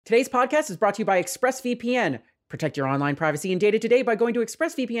Today's podcast is brought to you by ExpressVPN. Protect your online privacy and data today by going to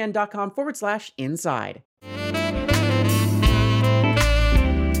expressvpn.com/inside.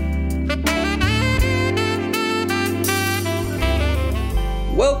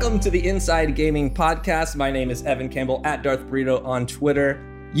 Welcome to the Inside Gaming Podcast. My name is Evan Campbell at Darth Burrito on Twitter.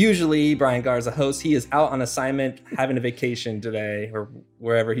 Usually Brian Garza hosts. He is out on assignment, having a vacation today, or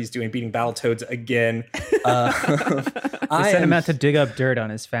wherever he's doing, beating Battletoads again. They sent him out to dig up dirt on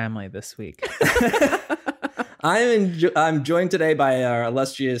his family this week. I'm joined today by our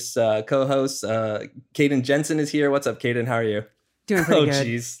illustrious co-host. Caden Jensen is here. What's up, Caden? How are you? Doing pretty good. Oh,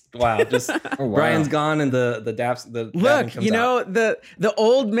 jeez. Wow. Just Brian's gone and the Look, you know, the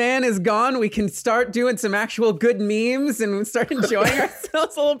old man is gone. We can start doing some actual good memes and start enjoying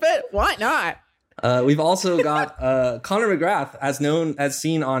ourselves a little bit. Why not? We've also got Connor McGrath, as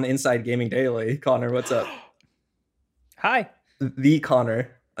seen on Inside Gaming Daily. Connor, what's up? Hi. The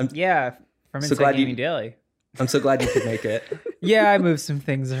Connor. From Inside Gaming Daily. I'm so glad you could make it. Yeah, I moved some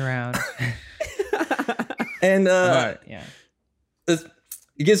things around. And yeah. It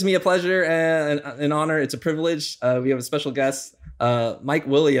gives me a pleasure and an honor. It's a privilege. We have a special guest, Mike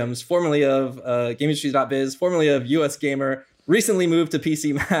Williams, formerly of GameIndustries.biz, formerly of US Gamer, recently moved to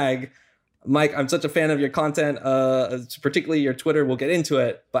PC Mag. Mike, I'm such a fan of your content, particularly your Twitter. We'll get into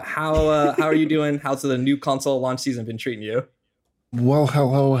it. But how are you doing? How's the new console launch season been treating you? Well,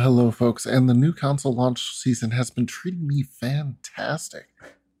 hello, folks. And the new console launch season has been treating me fantastic.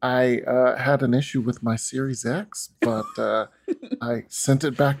 I had an issue with my Series X, but I sent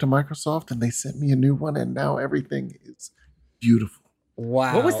it back to Microsoft and they sent me a new one, and now everything is beautiful.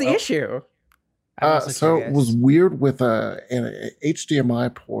 Wow. What was the issue? So it was weird with an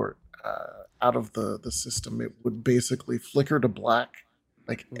HDMI port out of the system. It would basically flicker to black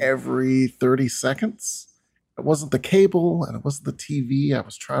like every 30 seconds. It wasn't the cable and it wasn't the TV. I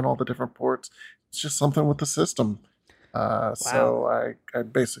was trying all the different ports. It's just something with the system. So I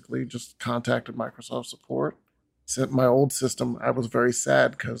basically just contacted Microsoft support, sent my old system. I was very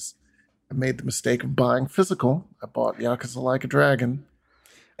sad because I made the mistake of buying physical. I bought Yakuza Like a Dragon,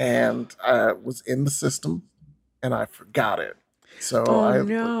 and I was in the system, and I forgot it. So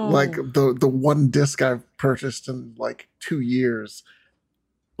like the one disc I've purchased in like 2 years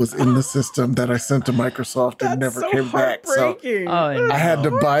was in the system that I sent to Microsoft and never came back. So I had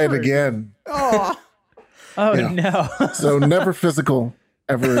to buy it again. Oh no! So never physical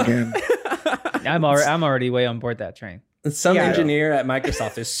ever again. I'm already way on board that train. Some engineer at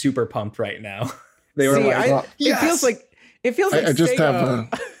Microsoft is super pumped right now. They were it feels like I just have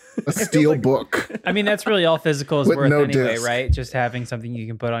a steel book. I mean, that's really all physical is With worth no anyway, disc. right? Just having something you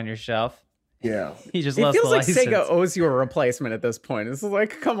can put on your shelf. Yeah. He just it loves feels the like license. Sega owes you a replacement at this point. It's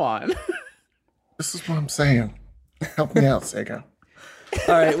like, come on. This is what I'm saying. Help me out, Sega.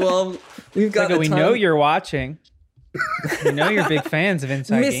 All right, well, we've got We know you're watching. We know you're big fans of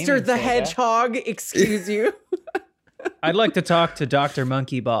Inside Gaming. Mr. the Hedgehog, excuse you. I'd like to talk to Dr.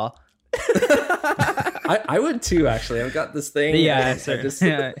 Monkey Ball. I would too, actually. I've got this thing. Yeah, I just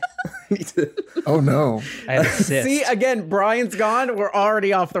need to... Oh no. I have a cyst. See, again, Brian's gone. We're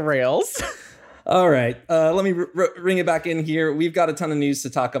already off the rails. All right, let me ring it back in here. We've got a ton of news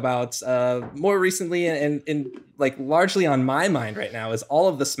to talk about. More recently, and like largely on my mind right now, is all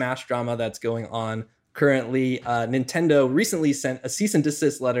of the Smash drama that's going on currently. Nintendo recently sent a cease and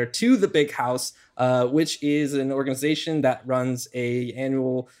desist letter to the Big House, which is an organization that runs a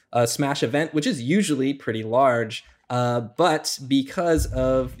annual Smash event, which is usually pretty large. But because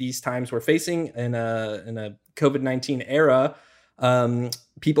of these times we're facing in a COVID-19 era,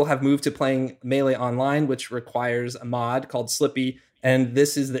 people have moved to playing Melee Online, which requires a mod called Slippy. And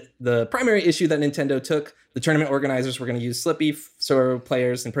this is the primary issue that Nintendo took. The tournament organizers were going to use Slippy so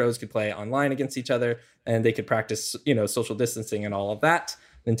players and pros could play online against each other and they could practice, social distancing and all of that.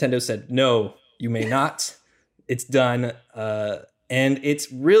 Nintendo said, no, you may not. It's done. And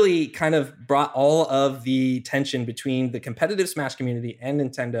it's really kind of brought all of the tension between the competitive Smash community and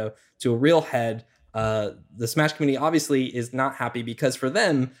Nintendo to a real head. The Smash community obviously is not happy because for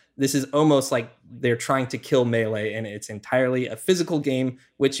them, this is almost like they're trying to kill Melee, and it's entirely a physical game,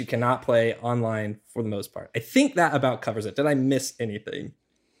 which you cannot play online for the most part. I think that about covers it. Did I miss anything?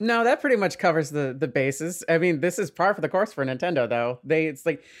 No, that pretty much covers the bases. I mean, this is par for the course for Nintendo, though. It's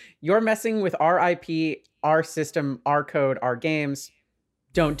like, you're messing with our IP, our system, our code, our games.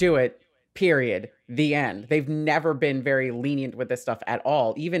 Don't do it, period. The end. They've never been very lenient with this stuff at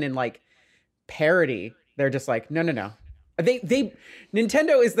all. Even in like parody, they're just like, no.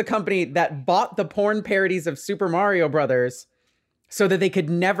 Nintendo is the company that bought the porn parodies of Super Mario Brothers so that they could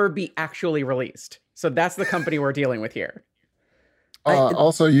never be actually released. So that's the company we're dealing with here.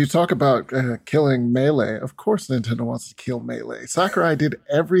 Also, you talk about killing Melee. Of course, Nintendo wants to kill Melee. Sakurai did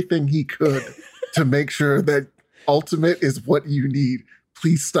everything he could to make sure that Ultimate is what you need.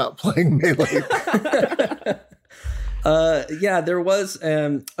 Please stop playing Melee. There was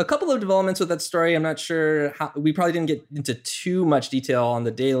a couple of developments with that story. I'm not sure how, we probably didn't get into too much detail on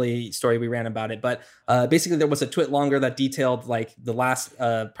the daily story we ran about it, but basically there was a twit-longer that detailed like the last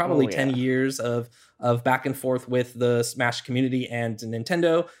probably 10 years of back and forth with the Smash community and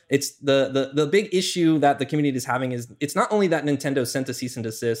Nintendo. It's the big issue that the community is having is it's not only that Nintendo sent a cease and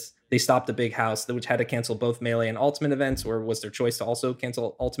desist, they stopped the Big House, which had to cancel both Melee and Ultimate events, or was their choice to also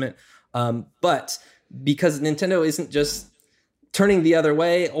cancel Ultimate, but because Nintendo isn't just turning the other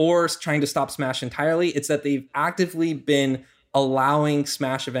way or trying to stop Smash entirely, it's that they've actively been allowing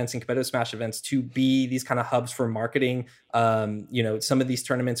Smash events and competitive Smash events to be these kind of hubs for marketing. Some of these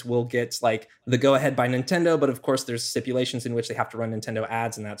tournaments will get like the go ahead by Nintendo, but of course there's stipulations in which they have to run Nintendo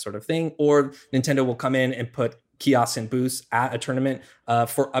ads and that sort of thing. Or Nintendo will come in and put kiosks and booths at a tournament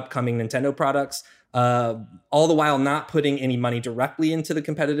for upcoming Nintendo products. All the while not putting any money directly into the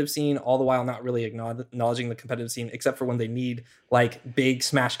competitive scene, all the while not really acknowledging the competitive scene, except for when they need like big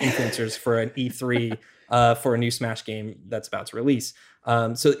Smash influencers for an E3 for a new Smash game that's about to release.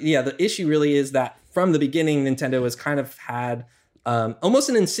 The issue really is that from the beginning, Nintendo has kind of had almost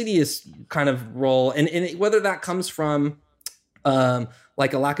an insidious kind of role, and whether that comes from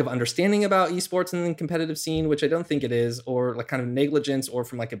like a lack of understanding about esports and the competitive scene, which I don't think it is, or like kind of negligence, or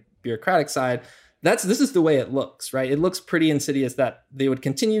from like a bureaucratic side. This is the way it looks, right? It looks pretty insidious that they would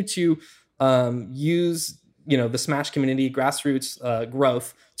continue to use, the Smash community grassroots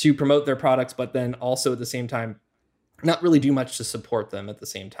growth to promote their products, but then also at the same time, not really do much to support them at the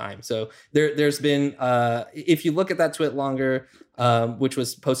same time. So there's been, if you look at that twit-longer, which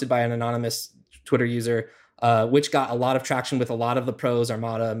was posted by an anonymous Twitter user, which got a lot of traction with a lot of the pros,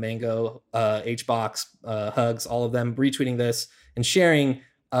 Armada, Mango, HBox, Hugs, all of them retweeting this and sharing.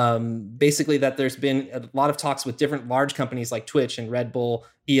 Basically that there's been a lot of talks with different large companies like Twitch and Red Bull,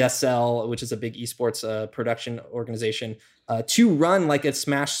 ESL, which is a big esports production organization, to run like a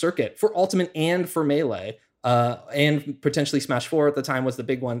Smash circuit for Ultimate and for Melee, and potentially Smash 4 at the time was the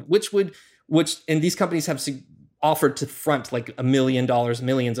big one, which and these companies have offered to front like $1 million,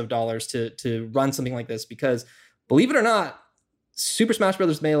 millions of dollars to run something like this, because believe it or not, Super Smash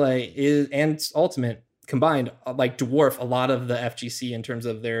Bros. Melee and Ultimate combined like dwarf a lot of the FGC in terms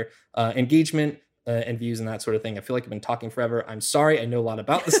of their engagement and views and that sort of thing. I feel like I've been talking forever. I'm sorry. I know a lot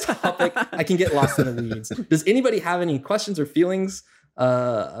about this topic. I can get lost in the weeds. Does anybody have any questions or feelings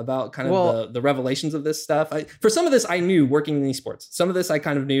about kind of the revelations of this stuff? For some of this, I knew working in esports. Some of this I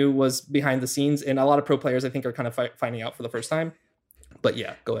kind of knew was behind the scenes, and a lot of pro players I think are kind of finding out for the first time. But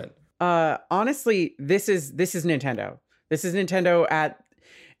yeah, go ahead. Honestly, this is Nintendo. This is Nintendo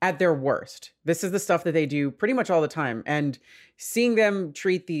at their worst. This is the stuff that they do pretty much all the time. And seeing them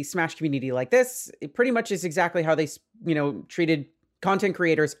treat the Smash community like this, it pretty much is exactly how they, treated content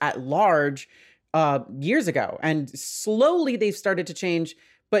creators at large years ago. And slowly they've started to change,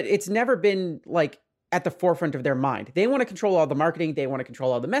 but it's never been like at the forefront of their mind. They want to control all the marketing. They want to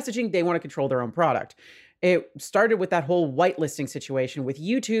control all the messaging. They want to control their own product. It started with that whole whitelisting situation with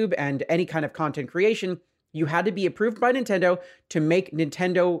YouTube and any kind of content creation. You had to be approved by Nintendo to make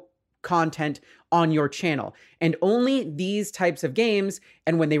Nintendo content on your channel. And only these types of games,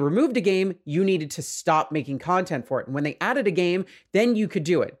 and when they removed a game, you needed to stop making content for it. And when they added a game, then you could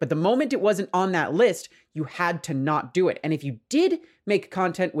do it. But the moment it wasn't on that list, you had to not do it. And if you did make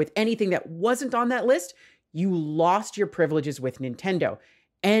content with anything that wasn't on that list, you lost your privileges with Nintendo.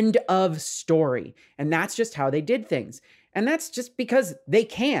 End of story. And that's just how they did things. And that's just because they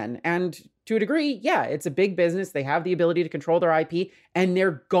can. And to a degree, yeah, it's a big business. They have the ability to control their IP, and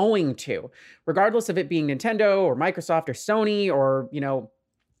they're going to, regardless of it being Nintendo or Microsoft or Sony or,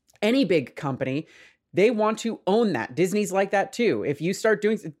 any big company. They want to own that. Disney's like that too. If you start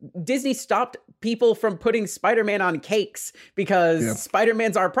doing, Disney stopped people from putting Spider-Man on cakes because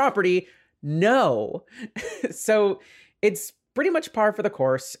Spider-Man's our property. No. So it's pretty much par for the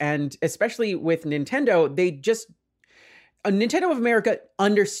course. And especially with Nintendo, Nintendo of America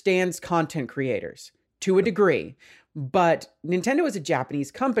understands content creators to a degree, but Nintendo is a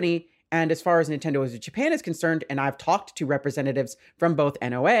Japanese company. And as far as Nintendo of Japan is concerned, and I've talked to representatives from both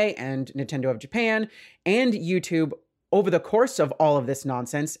NOA and Nintendo of Japan and YouTube over the course of all of this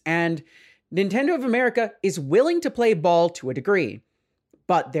nonsense, and Nintendo of America is willing to play ball to a degree.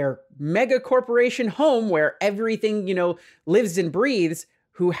 But their mega corporation home where everything, lives and breathes,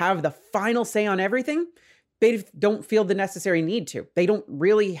 who have the final say on everything, they don't feel the necessary need to. They don't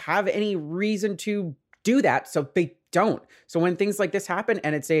really have any reason to do that, so they don't. So when things like this happen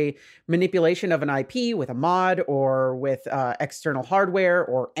and it's a manipulation of an IP with a mod or with external hardware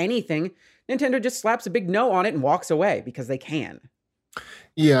or anything, Nintendo just slaps a big no on it and walks away because they can.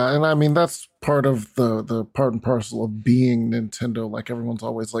 Yeah, and I mean that's part of the part and parcel of being Nintendo. Like everyone's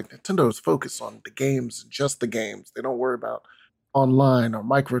always like, Nintendo is focused on the games and just the games. They don't worry about online or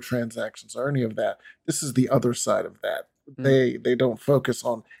microtransactions or any of that. This is the other side of that. They don't focus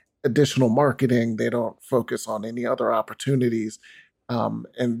on additional marketing. They don't focus on any other opportunities.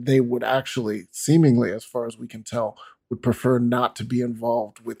 And they would actually, seemingly, as far as we can tell, would prefer not to be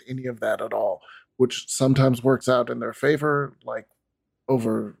involved with any of that at all, which sometimes works out in their favor. Like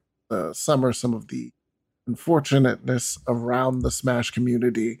over the summer, some of the unfortunateness around the Smash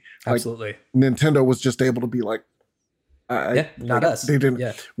community. Absolutely. Like, Nintendo was just able to be like, not us. They didn't.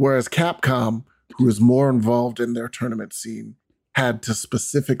 Yeah. Whereas Capcom, who is more involved in their tournament scene, had to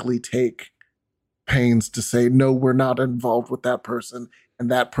specifically take pains to say, no, we're not involved with that person, and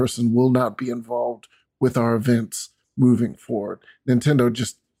that person will not be involved with our events moving forward. Nintendo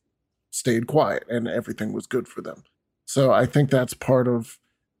just stayed quiet and everything was good for them. So I think that's part of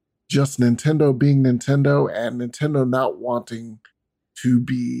just Nintendo being Nintendo and Nintendo not wanting to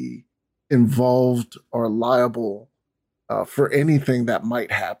be involved or liable for anything that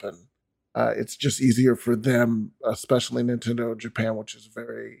might happen. It's just easier for them, especially Nintendo Japan, which is a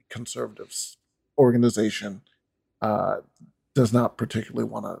very conservative organization, does not particularly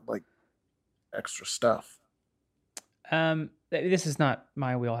want to like extra stuff. This is not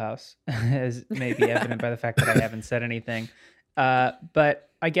my wheelhouse, as may be evident by the fact that I haven't said anything. But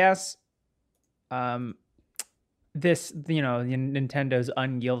I guess this, Nintendo's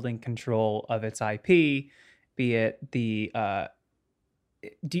unyielding control of its IP, be it the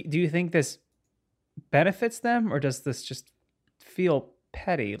do you think this benefits them, or does this just feel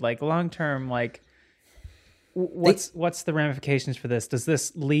petty? Like long term, like what's the ramifications for this? Does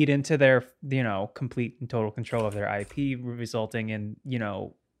this lead into their complete and total control of their IP, resulting in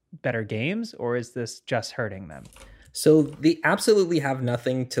better games, or is this just hurting them? So they absolutely have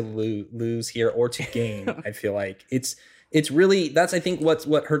nothing to lose here or to gain. I feel like it's really, that's I think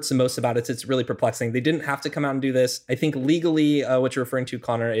what hurts the most about it. It's really perplexing. They didn't have to come out and do this. I think legally, what you're referring to,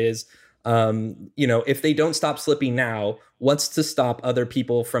 Connor, is if they don't stop slipping now, what's to stop other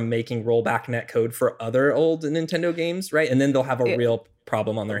people from making rollback netcode for other old Nintendo games, right? And then they'll have a real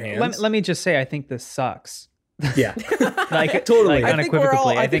problem on their hands. Let me just say, I think this sucks. Yeah, like totally. Like,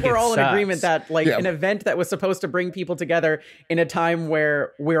 unequivocally, I think we're all in sucks. agreement that an event that was supposed to bring people together in a time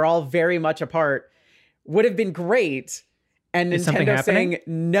where we're all very much apart would have been great. And Nintendo saying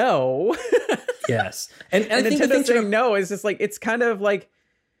no. Yes. And I think Nintendo saying no is just like, it's kind of like,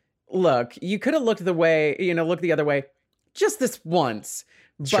 look, you could have looked looked the other way just this once.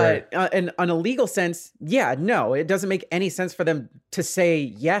 Sure. But in a legal sense, no, it doesn't make any sense for them to say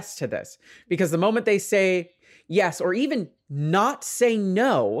yes to this. Because the moment they say yes, or even not say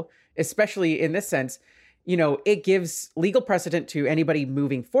no, especially in this sense, it gives legal precedent to anybody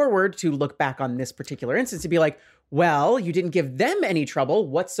moving forward to look back on this particular instance to be like, well, you didn't give them any trouble.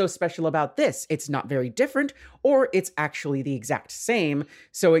 What's so special about this? It's not very different, or it's actually the exact same.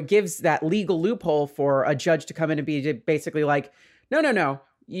 So it gives that legal loophole for a judge to come in and be basically like, no,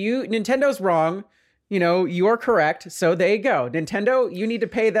 Nintendo's wrong. You're correct. So there you go. Nintendo, you need to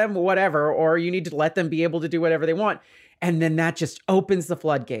pay them whatever, or you need to let them be able to do whatever they want. And then that just opens the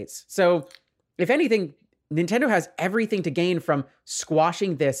floodgates. So if anything, Nintendo has everything to gain from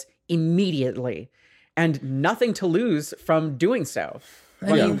squashing this immediately, and nothing to lose from doing so.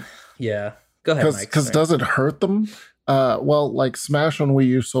 Yeah. Go ahead, Mike. Because does it hurt them? Well, like Smash on Wii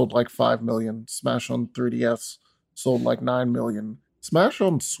U sold like 5 million. Smash on 3DS sold like 9 million. Smash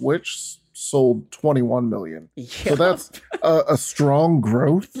on Switch sold 21 million. Yeah. So that's a strong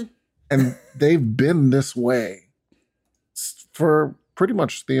growth. And they've been this way for pretty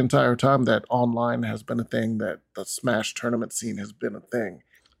much the entire time that online has been a thing, that the Smash tournament scene has been a thing.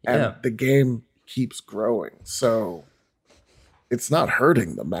 And the game keeps growing, so it's not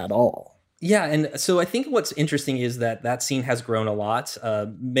hurting them at all. Yeah, and so I think what's interesting is that scene has grown a lot.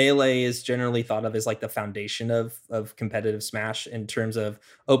 Melee is generally thought of as like the foundation of competitive Smash in terms of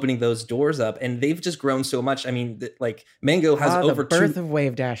opening those doors up, and they've just grown so much. I mean, like Mango has over the birth of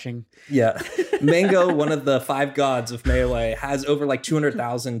wave dashing. Yeah, Mango, one of the 5 gods of Melee, has over like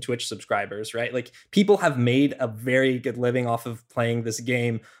 200,000 Twitch subscribers. Right, like people have made a very good living off of playing this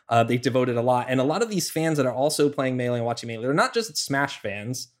game. They devoted a lot, and a lot of these fans that are also playing Melee and watching Melee, they're not just Smash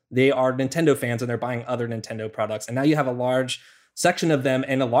fans. They are Nintendo fans, and they're buying other Nintendo products. And now you have a large section of them,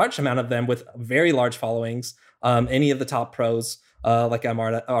 and a large amount of them with very large followings. Any of the top pros like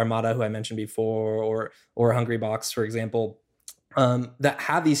Armada, who I mentioned before, or Hungry Box, for example, that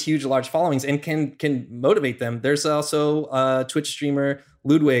have these huge, large followings and can motivate them. There's also Twitch streamer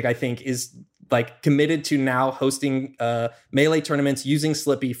Ludwig, I think, is like committed to now hosting Melee tournaments using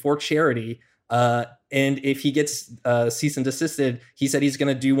Slippi for charity. And if he gets cease and desisted, he said he's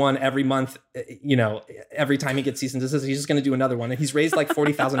going to do one every month. You know, every time he gets cease and desisted, he's just going to do another one. And he's raised like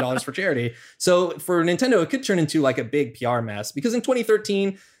 $40,000 for charity. So for Nintendo, it could turn into like a big PR mess, because in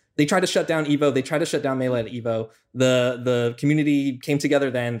 2013, they tried to shut down Evo. They tried to shut down Melee at Evo. The community came together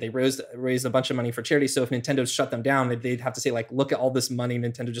then. They raised a bunch of money for charity. So if Nintendo shut them down, they'd have to say, like, look at all this money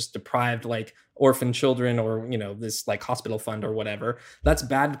Nintendo just deprived like orphan children, or, you know, this like hospital fund or whatever. That's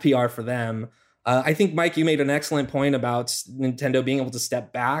bad PR for them. I think, Mike, you made an excellent point about Nintendo being able to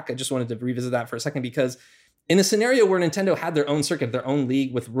step back. I just wanted to revisit that for a second, because in a scenario where Nintendo had their own circuit, their own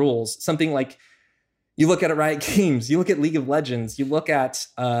league with rules, something like, you look at Riot Games, you look at League of Legends, you look at,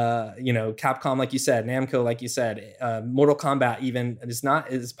 Capcom, like you said, Namco, like you said, Mortal Kombat even is not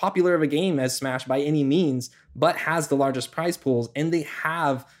as popular of a game as Smash by any means, but has the largest prize pools, and they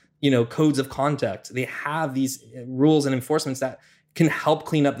have, codes of conduct. They have these rules and enforcements that can help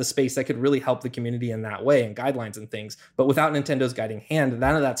clean up the space, that could really help the community in that way, and guidelines and things. But without Nintendo's guiding hand,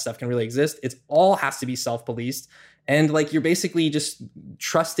 none of that stuff can really exist. It all has to be self-policed. And like, you're basically just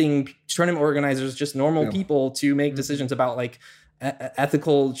trusting tournament organizers, just normal people, to make decisions about like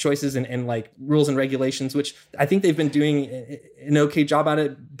ethical choices and like rules and regulations, which I think they've been doing an okay job at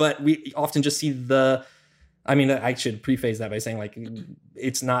it. But we often just see I should preface that by saying, like,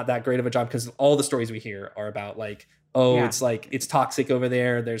 it's not that great of a job, because all the stories we hear are about like, it's like, it's toxic over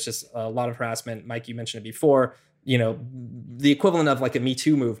there. There's just a lot of harassment. Mike, you mentioned it before. The equivalent of like a Me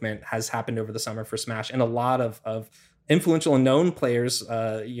Too movement has happened over the summer for Smash, and a lot of influential and known players,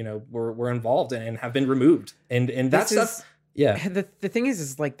 were involved and have been removed. And that stuff. Yeah. The thing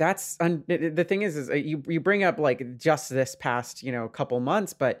is like, the thing is you bring up like just this past, couple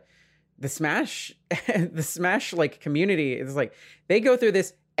months, but the Smash like community is like, they go through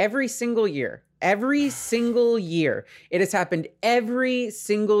this every single year. Every single year. It has happened every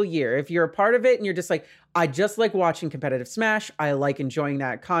single year. If you're a part of it and you're just like, I just like watching competitive Smash, I like enjoying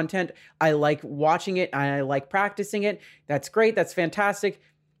that content, I like watching it, and I like practicing it, that's great, that's fantastic.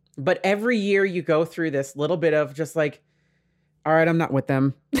 But every year you go through this little bit of just like, all right, I'm not with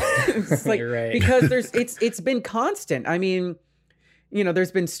them. It's like, right. Because it's been constant. I mean,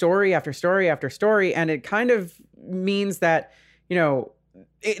 there's been story after story after story, and it kind of means that,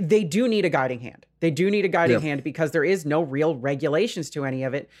 they do need a guiding hand. They do need a guiding hand, because there is no real regulations to any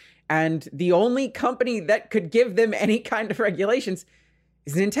of it. And the only company that could give them any kind of regulations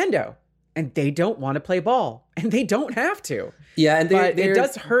is Nintendo. And they don't want to play ball. And they don't have to. Yeah, and it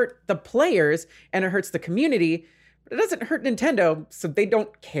does hurt the players, and it hurts the community, but it doesn't hurt Nintendo, so they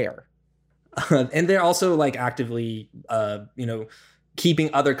don't care. And they're also like actively,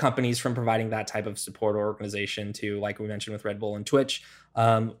 keeping other companies from providing that type of support or organization to, like we mentioned with Red Bull and Twitch.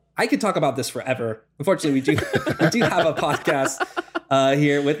 I could talk about this forever. Unfortunately, we do have a podcast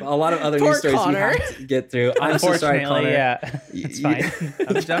here with a lot of other news stories we have to get through. I'm so sorry, Connor. Yeah, it's fine.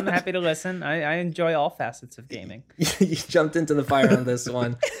 I'm happy to listen. I enjoy all facets of gaming. You jumped into the fire on this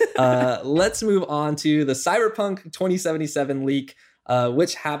one. Let's move on to the Cyberpunk 2077 leak,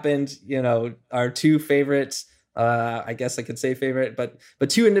 which happened, our two favorites. I guess I could say favorite, but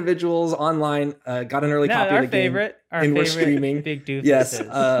two individuals online got an early copy of the game. Our and favorite, we're streaming. Big doofuses. Yes,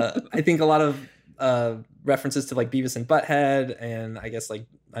 I think a lot of references to like Beavis and Butthead, and I guess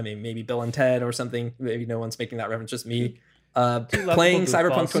maybe Bill and Ted or something. Maybe no one's making that reference, just me. Playing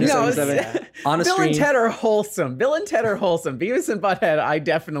Cyberpunk 2077 on a Bill stream. And Ted are wholesome. Beavis and Butthead, I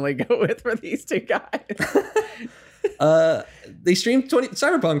definitely go with for these two guys. They streamed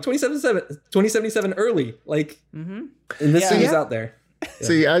Cyberpunk 2077 early, and this thing is out there. Yeah.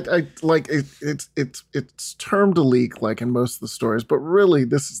 See, I like it's termed a leak, like in most of the stories, but really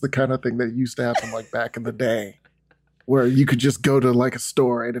this is the kind of thing that used to happen like back in the day, where you could just go to like a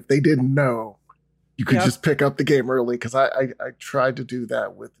store, and if they didn't know, you could just pick up the game early. Because I tried to do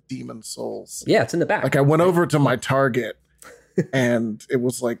that with Demon's Souls. Yeah, it's in the back. Like, I went over to my Target, and it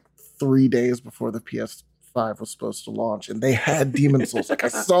was like 3 days before the PS5 was supposed to launch, and they had Demon's Souls. Like, I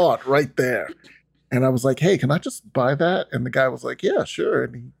saw it right there, and I was like, hey, can I just buy that? And the guy was like, yeah, sure.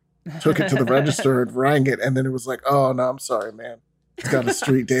 And he took it to the register and rang it, and then it was like, oh no, I'm sorry, man, it's got a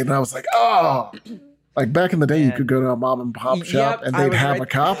street date. And I was like, oh, like back in the day, you could go to a mom and pop shop, and they'd have a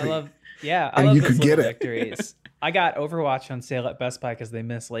copy. I love you could get it. Victories. I got Overwatch on sale at Best Buy because they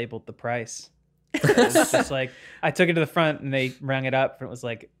mislabeled the price. It was just like, I took it to the front and they rang it up, and it was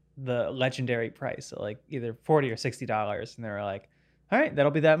like the legendary price, so like either $40 or $60, and they were like, all right,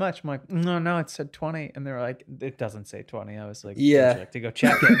 that'll be that much. I'm like, no, it said 20, and they were like, it doesn't say 20. I was like, Yeah. would you like to go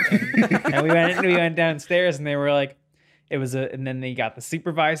check it? And we went downstairs, and they were like, it was and then they got the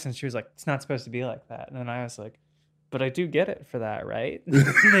supervisor, and she was like, it's not supposed to be like that. And then I was like, but I do get it for that, right? And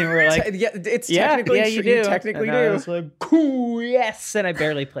they were like, yeah, it's technically you do. You technically and do. I was like, cool, yes. And I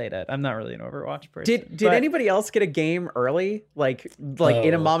barely played it. I'm not really an Overwatch person. Did anybody else get a game early, like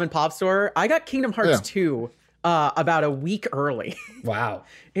in a mom and pop store? I got Kingdom Hearts 2 about a week early. Wow.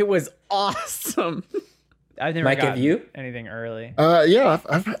 It was awesome. I've never gotten anything early. Yeah,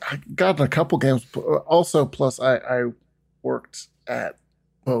 I've gotten a couple games. Also, plus I worked at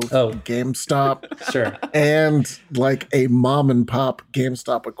both GameStop Sure. and like a mom and pop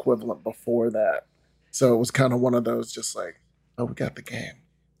GameStop equivalent before that. So it was kind of one of those just like, oh, we got the game.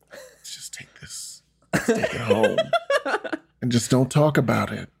 Let's just take this. Let's take it home. And just don't talk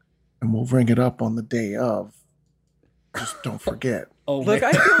about it. And we'll ring it up on the day of. Just don't forget. Look,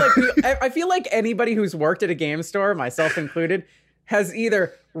 I feel like anybody who's worked at a game store, myself included, has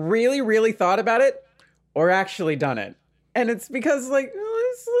either really, really thought about it or actually done it. And it's because like,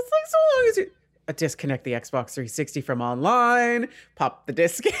 it's like so long as you disconnect the Xbox 360 from online, pop the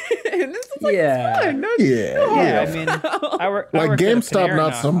disc in. It's like, fine. I mean, I work GameStop,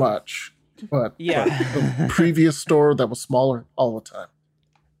 not so much. But the previous store that was smaller all the time.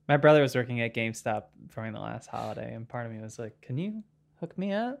 My brother was working at GameStop during the last holiday, and part of me was like, can you hook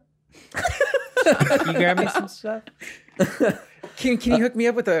me up? Can you grab me some stuff? Can you hook me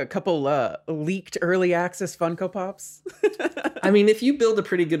up with a couple leaked early access Funko Pops? I mean, if you build a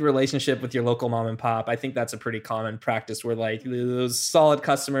pretty good relationship with your local mom and pop, I think that's a pretty common practice where like those solid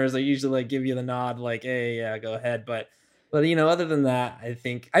customers, they usually like give you the nod, like, hey, yeah, go ahead. But you know, other than that, I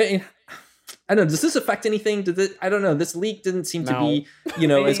think I don't know. Does this affect anything? I don't know. This leak didn't seem to be, you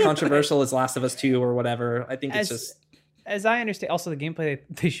know, as controversial as Last of Us 2 or whatever. I think it's just. As I understand, also the gameplay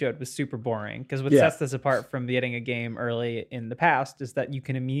they showed was super boring, because what sets this apart from getting a game early in the past is that you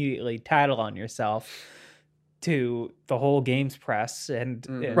can immediately title on yourself to the whole game's press and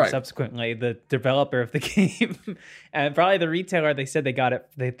subsequently the developer of the game and probably the retailer. They said they got it.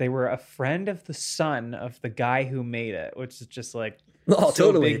 They were a friend of the son of the guy who made it, which is just like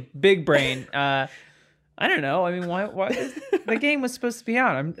totally big brain. I don't know. I mean, why the game was supposed to be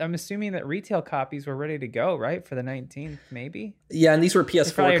out? I'm assuming that retail copies were ready to go, right, for the 19th, maybe. Yeah, and these were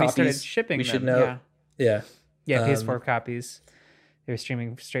PS4 copies. Started shipping we them. should know. Yeah. PS4 copies. They were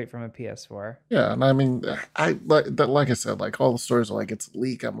streaming straight from a PS4. Yeah, and I mean, like I said, like all the stories are like it's a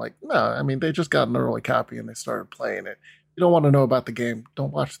leak. I'm like, no, I mean they just got an early copy and they started playing it. You don't want to know about the game.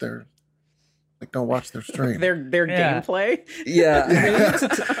 Don't watch their stream. their gameplay. Yeah, I mean, it's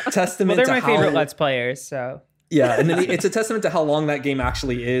a testament. Well, they're my favorite Let's Players, so. Yeah, and then it's a testament to how long that game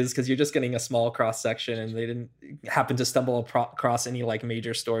actually is, because you're just getting a small cross section, and they didn't happen to stumble across any like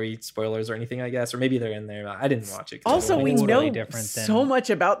major story spoilers or anything, I guess, or maybe they're in there. I didn't watch it. Also, we know so much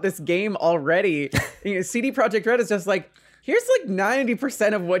about this game already. You know, CD Projekt Red is just like, here's like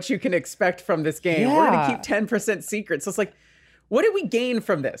 90% of what you can expect from this game. Yeah. We're gonna keep 10% secret. So it's like, what did we gain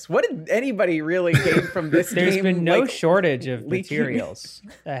from this? What did anybody really gain from this There's game? There's been no shortage of materials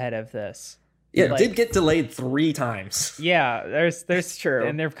ahead of this. Yeah, it did get delayed 3 times. Yeah, there's true.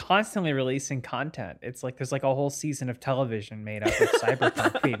 And they're constantly releasing content. It's like there's like a whole season of television made up of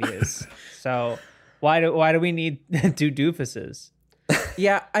Cyberpunk previews. So why do we need two doofuses?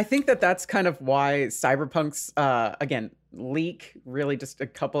 Yeah, I think that's kind of why Cyberpunk's again leak, really just a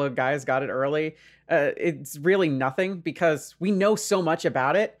couple of guys got it early. It's really nothing because we know so much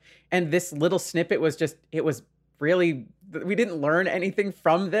about it, and this little snippet was really, we didn't learn anything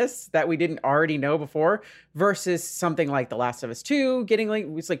from this that we didn't already know before, versus something like The Last of Us 2 getting like,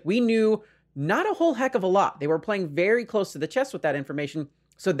 it's like we knew not a whole heck of a lot. They were playing very close to the chest with that information,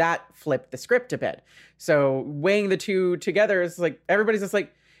 so that flipped the script a bit. So weighing the two together is like, everybody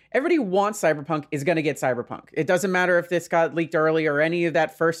wants Cyberpunk is going to get Cyberpunk. It doesn't matter if this got leaked early or any of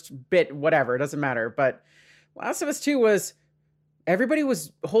that first bit, whatever, it doesn't matter. But Last of Us 2 was, everybody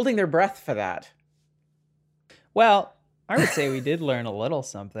was holding their breath for that. Well, I would say we did learn a little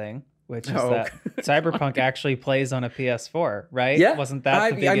something, which is that Cyberpunk actually plays on a PS4, right? Yeah. Wasn't that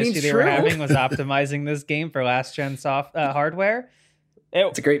the big issue they were having, was optimizing this game for last-gen hardware?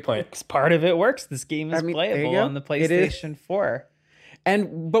 It's a great point. Part of it works. This game is playable on the PlayStation 4.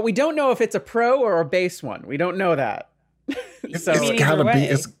 But we don't know if it's a pro or a base one. We don't know that. So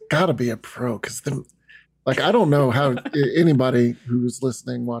it's gotta be a pro, because like, I don't know how anybody who's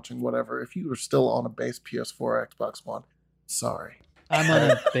listening, watching, whatever, if you are still on a base PS4 or Xbox One, sorry. I'm on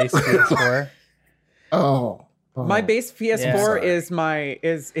a base PS4. Oh, My base PS4 Yeah.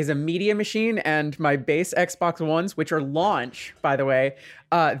 is a media machine, and my base Xbox Ones, which are launch, by the way,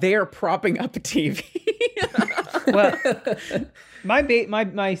 they are propping up a TV. Well, my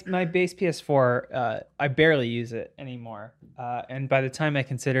base PS4, I barely use it anymore. And by the time I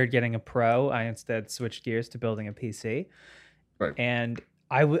considered getting a Pro, I instead switched gears to building a PC. Right. And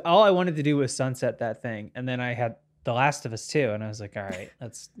all I wanted to do was sunset that thing, and then I had The Last of Us 2, and I was like, all right,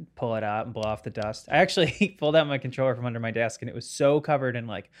 let's pull it out and blow off the dust. I actually pulled out my controller from under my desk, and it was so covered in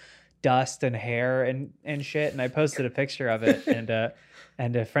like dust and hair and shit. And I posted a picture of it,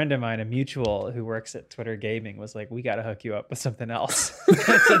 and a friend of mine, a mutual who works at Twitter Gaming, was like, we got to hook you up with something else.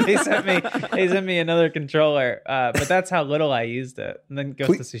 So they sent me another controller, but that's how little I used it. And then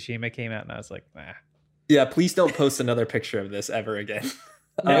Ghost of Tsushima came out, and I was like, nah. Yeah, please don't post another picture of this ever again.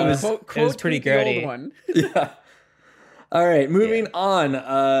 It was pretty grody. One. Yeah. All right, moving on.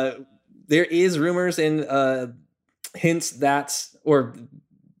 There is rumors and hints that, or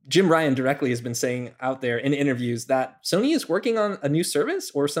Jim Ryan directly has been saying out there in interviews that Sony is working on a new service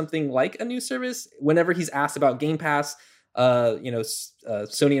or something like a new service. Whenever he's asked about Game Pass,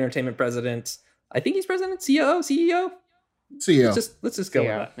 Sony Entertainment president, I think he's president, CEO. Let's just go with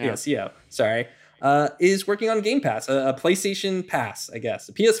that. Yeah, CEO. Sorry. Is working on Game Pass, a PlayStation Pass, I guess,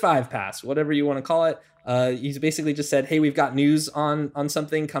 a PS5 Pass, whatever you want to call it. He's basically just said, hey, we've got news on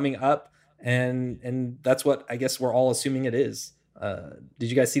something coming up, and that's what I guess we're all assuming it is. Did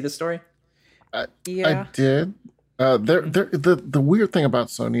you guys see this story? Yeah, I did. The weird thing about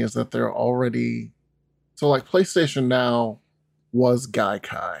Sony is that they're already, so like PlayStation Now was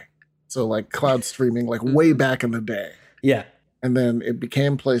Gaikai, so like cloud streaming, like way back in the day. Yeah. And then it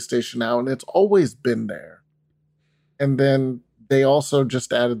became PlayStation Now, and it's always been there. And then they also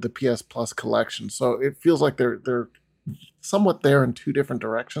just added the PS Plus collection. So it feels like they're somewhat there in two different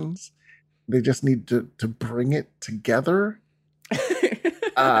directions. They just need to bring it together.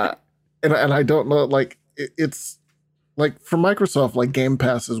 And I don't know, like, it's like for Microsoft, like Game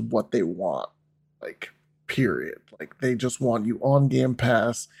Pass is what they want, like, period. Like they just want you on Game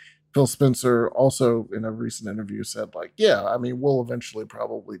Pass. Phil Spencer also in a recent interview said, like, yeah, I mean, we'll eventually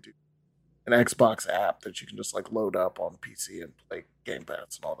probably do an Xbox app that you can just like load up on PC and play Game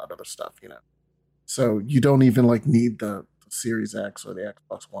Pass and all that other stuff, you know. So you don't even like need the Series X or the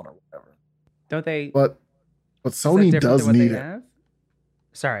Xbox One or whatever. Don't they? But Sony does need it. Have?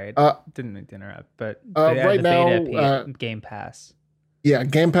 Sorry, I didn't mean to interrupt, but right now, Game Pass. Yeah,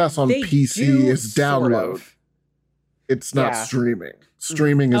 Game Pass on PC is download. Sort of. It's not streaming.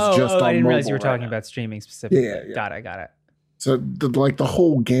 Streaming is just on I didn't realize mobile you were talking now. about streaming specifically. Yeah. Got it. So the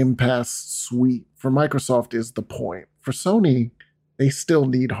whole Game Pass suite for Microsoft is the point. For Sony, they still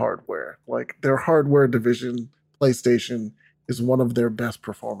need hardware. Like their hardware division, PlayStation, is one of their best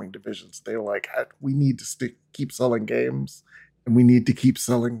performing divisions. They're like, we need to keep selling games, and we need to keep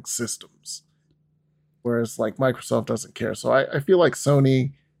selling systems. Whereas like Microsoft doesn't care. So I feel like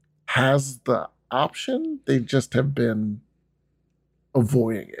Sony has the option. They just have been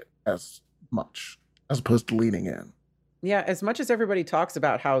avoiding it as much as opposed to leaning in. Yeah, as much as everybody talks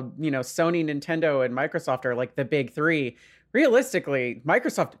about how, you know, Sony, Nintendo, and Microsoft are like the big three, realistically,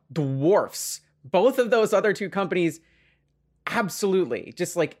 Microsoft dwarfs both of those other two companies absolutely,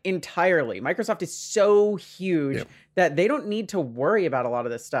 just like entirely. Microsoft is so huge that they don't need to worry about a lot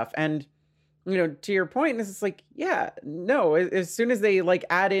of this stuff. And, you know, to your point, this is like, yeah, no, as soon as they like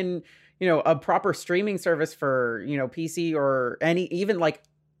add in, you know, a proper streaming service for, you know, PC or even like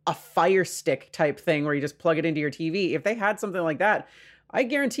a Fire Stick type thing where you just plug it into your TV. If they had something like that, I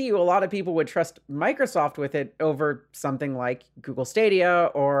guarantee you a lot of people would trust Microsoft with it over something like Google Stadia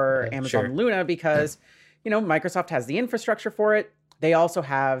or Amazon Luna because, you know, Microsoft has the infrastructure for it. They also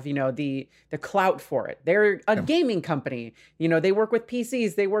have, you know, the clout for it. They're a gaming company. You know, they work with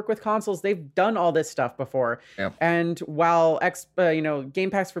PCs, they work with consoles. They've done all this stuff before. Yep. And while Game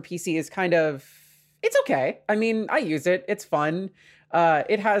Pass for PC is kind of, it's okay. I mean, I use it. It's fun.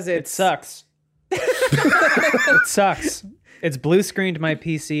 It has its... It sucks. It sucks. It's blue screened my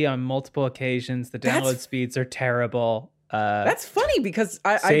PC on multiple occasions. The download speeds are terrible. That's funny because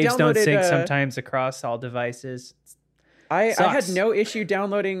I saves downloaded... don't sync sometimes across all devices. I had no issue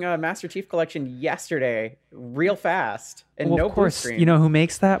downloading Master Chief Collection yesterday, real fast, and no blue screen. You know who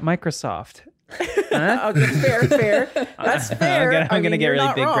makes that? Microsoft. Huh? Fair. That's fair. I'm gonna get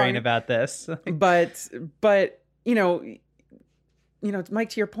really big brain about this. but you know, Mike,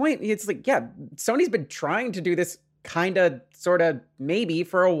 to your point, it's like, yeah, Sony's been trying to do this kind of, sort of, maybe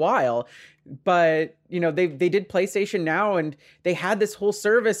for a while, but you know, they did PlayStation Now, and they had this whole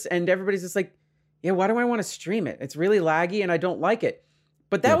service, and everybody's just like, yeah, why do I want to stream it? It's really laggy, and I don't like it.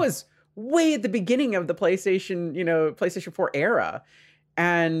 But that was way at the beginning of the PlayStation, PlayStation 4 era.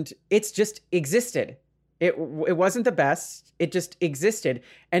 And it's just existed. It wasn't the best. It just existed.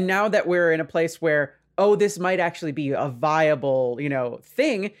 And now that we're in a place where, this might actually be a viable,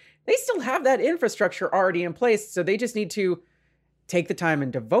 thing, they still have that infrastructure already in place. So they just need to take the time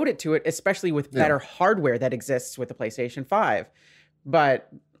and devote it to it, especially with better hardware that exists with the PlayStation 5. But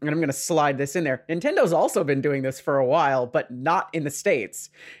and I'm going to slide this in there. Nintendo's also been doing this for a while, but not in the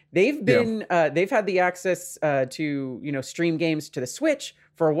States. They've been they've had the access to stream games to the Switch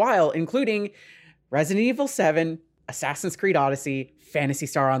for a while, including Resident Evil 7, Assassin's Creed Odyssey, Phantasy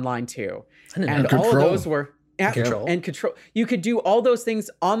Star Online 2, and all of those were Control. You could do all those things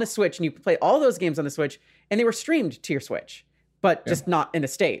on the Switch, and you could play all those games on the Switch, and they were streamed to your Switch, but just not in the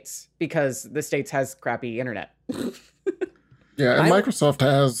States because the States has crappy internet. Yeah, and Microsoft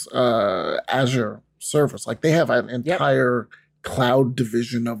has Azure service. Like they have an entire cloud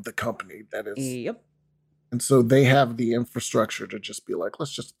division of the company that is. Yep. And so they have the infrastructure to just be like,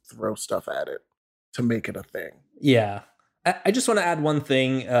 let's just throw stuff at it to make it a thing. Yeah. I just want to add one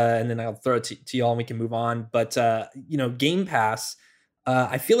thing, and then I'll throw it to y'all and we can move on. But, Game Pass,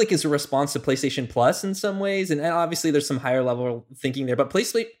 I feel like is a response to PlayStation Plus in some ways. And obviously there's some higher level thinking there. But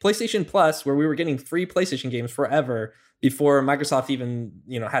PlayStation Plus, where we were getting free PlayStation games forever, before Microsoft even,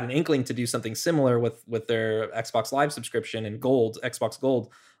 had an inkling to do something similar with their Xbox Live subscription and Xbox Gold,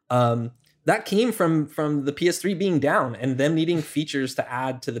 that came from the PS3 being down and them needing features to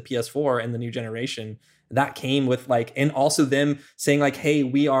add to the PS4 and the new generation. That came with and also them saying hey,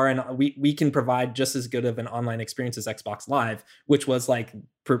 we can provide just as good of an online experience as Xbox Live, which was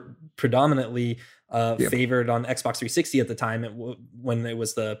predominantly favored on Xbox 360 at the time when it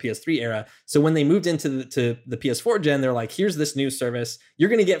was the PS3 era. So when they moved into the PS4 gen, they're like, here's this new service. You're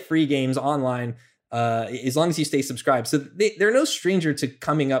going to get free games online as long as you stay subscribed. So they're no stranger to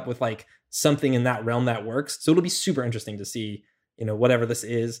coming up with something in that realm that works. So it'll be super interesting to see, whatever this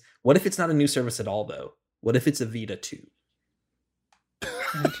is. What if it's not a new service at all, though? What if it's a Vita 2?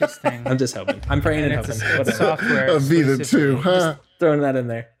 Interesting. I'm just hoping. I'm praying and hoping. It's software. A Vita 2, huh? Just throwing that in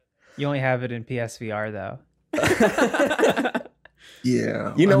there. You only have it in PSVR, though.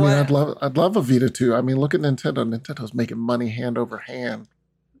 Yeah. What? I'd love a Vita 2. I mean, look at Nintendo. Nintendo's making money hand over hand.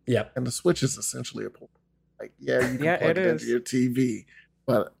 Yep. And the Switch is essentially a port. You can plug it into your TV.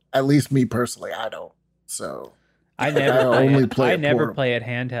 But at least me personally, I don't. So I never play it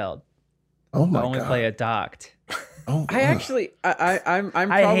handheld. Oh my god! I only play it docked. Oh, I actually, I'm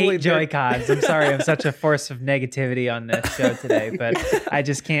probably I hate Joy-Cons. I'm sorry, I'm such a force of negativity on this show today, but I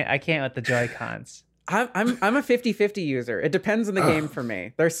just can't. I can't with the Joy-Cons. I'm a 50-50 user. It depends on the game for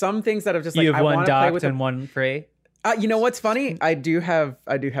me. There's some things that I've just you have one docked with and one free. You know what's funny? I do have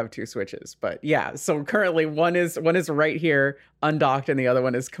two Switches, but yeah. So currently one is right here undocked, and the other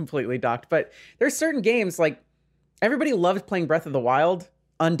one is completely docked. But there's certain games everybody loves playing Breath of the Wild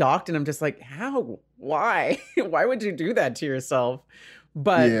undocked, and I'm just like, how? Why? Why would you do that to yourself?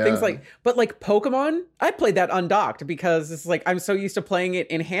 But things but Pokemon, I played that undocked because it's I'm so used to playing it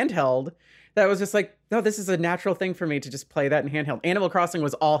in handheld that was just no, this is a natural thing for me to just play that in handheld. Animal Crossing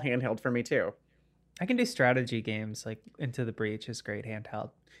was all handheld for me too. I can do strategy games Into the Breach is great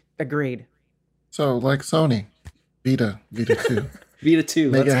handheld. Agreed. So Sony, Vita 2. Vita 2.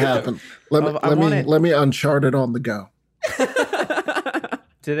 Make it happen. Let me Uncharted on the go.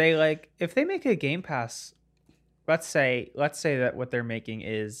 Do they if they make a Game Pass, let's say that what they're making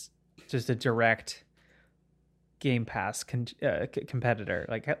is just a direct Game Pass competitor.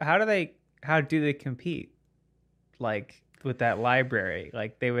 How do they compete with that library?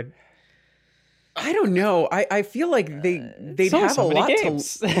 They would, I don't know. I feel they'd have a lot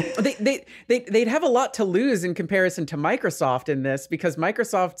to they'd have a lot to lose in comparison to Microsoft in this, because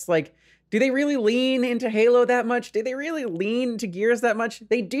Microsoft's do they really lean into Halo that much? Do they really lean to Gears that much?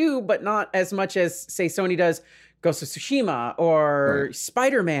 They do, but not as much as, say, Sony does Ghost of Tsushima or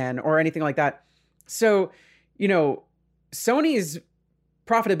Spider-Man or anything like that. So, Sony's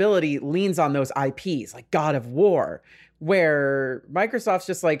profitability leans on those IPs like God of War, where Microsoft's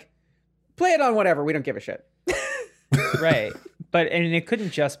just play it on whatever. We don't give a shit. Right. But it couldn't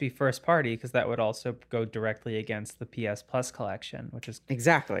just be first party, because that would also go directly against the PS Plus collection, which is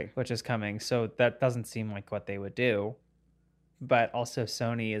coming. So that doesn't seem like what they would do. But also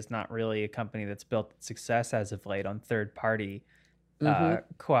Sony is not really a company that's built success as of late on third party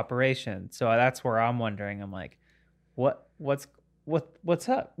cooperation. So that's where I'm wondering. I'm what's up? What's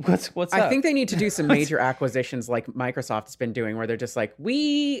up? I think they need to do some major acquisitions like Microsoft's been doing, where they're just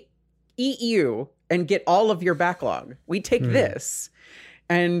we eat you and get all of your backlog. We take this.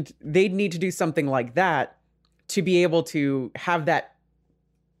 And they'd need to do something like that to be able to have that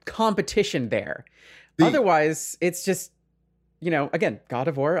competition there. Otherwise, it's just, again, God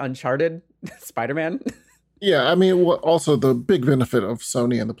of War, Uncharted, Spider-Man. Yeah, I mean, also the big benefit of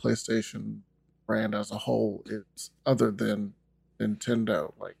Sony and the PlayStation brand as a whole is, other than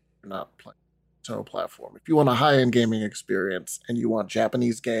Nintendo, like, you're not playing Nintendo platform. If you want a high-end gaming experience and you want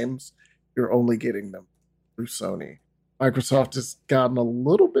Japanese games, you're only getting them through Sony. Microsoft has gotten a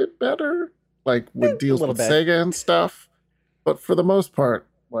little bit better, like with deals with Sega and stuff. But for the most part,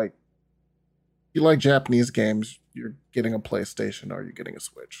 like, if you like Japanese games, you're getting a PlayStation or you're getting a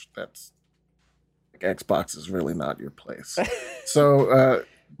Switch. That's like, Xbox is really not your place. So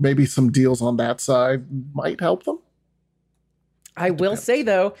maybe some deals on that side might help them. I will say,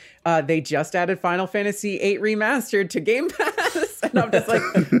 though, they just added Final Fantasy VIII Remastered to Game Pass. And I'm just like,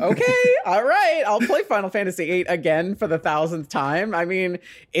 okay, all right, I'll play Final Fantasy VIII again for the 1,000th time. I mean,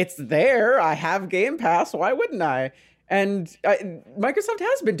 it's there. I have Game Pass. Why wouldn't I? And Microsoft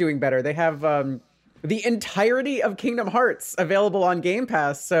has been doing better. They have the entirety of Kingdom Hearts available on Game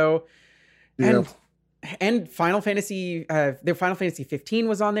Pass. So, and Final Fantasy, their Final Fantasy 15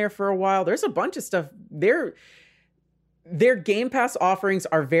 was on there for a while. There's a bunch of stuff. Their Game Pass offerings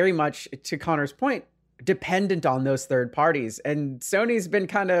are very much, to Connor's point, dependent on those third parties. And Sony's been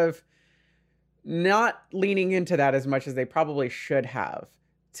kind of not leaning into that as much as they probably should have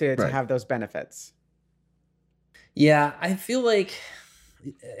to have those benefits. Yeah, I feel like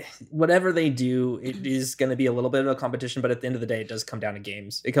whatever they do, it is going to be a little bit of a competition, but at the end of the day, it does come down to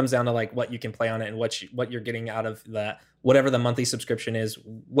games. It comes down to like what you can play on it and what you're getting out of that, whatever the monthly subscription is,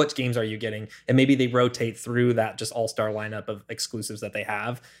 what games are you getting? And maybe they rotate through that just all-star lineup of exclusives that they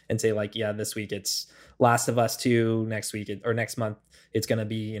have and say like, yeah, this week it's Last of Us 2, next week or next month it's going to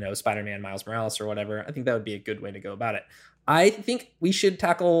be, Spider-Man, Miles Morales or whatever. I think that would be a good way to go about it. I think we should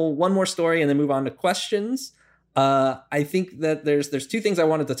tackle one more story and then move on to questions. I think that there's two things I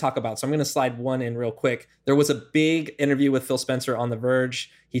wanted to talk about. So I'm going to slide one in real quick. There was a big interview with Phil Spencer on The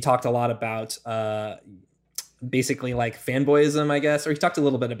Verge. He talked a lot about basically like fanboyism, I guess, or he talked a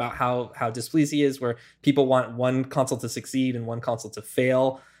little bit about how displeased he is, where people want one console to succeed and one console to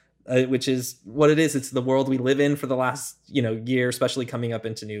fail, which is what it is. It's the world we live in for the last year, especially coming up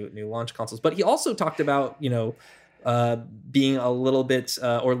into new launch consoles. But he also talked about being a little bit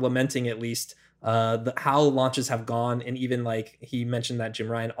or lamenting at least how launches have gone, and even like he mentioned that Jim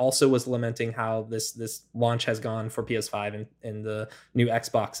Ryan also was lamenting how this launch has gone for PS5 and the new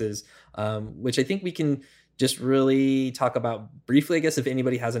Xboxes, which I think we can just really talk about briefly, I guess, if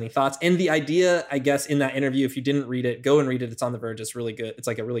anybody has any thoughts. And the idea, I guess, in that interview, if you didn't read it, go and read it. It's on The Verge. It's really good. It's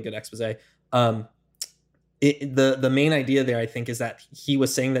like a really good expose. The main idea there, I think, is that he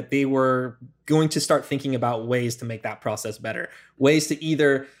was saying that they were going to start thinking about ways to make that process better, ways to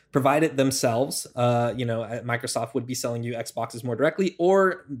either provide it themselves. Microsoft would be selling you Xboxes more directly,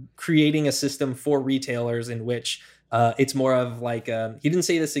 or creating a system for retailers in which it's more of like, he didn't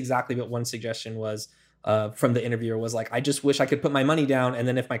say this exactly, but one suggestion was from the interviewer was like, I just wish I could put my money down, and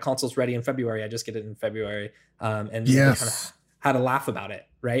then if my console's ready in February, I just get it in February. And they kind of had a laugh about it,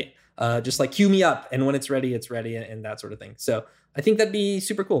 right? Just like queue me up, and when it's ready, and that sort of thing. So I think that'd be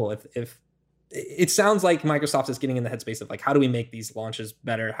super cool if it sounds like Microsoft is getting in the headspace of like, how do we make these launches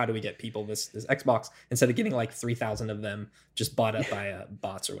better? How do we get people this Xbox instead of getting like 3,000 of them just bought up by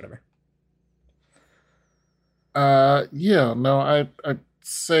bots or whatever? I'd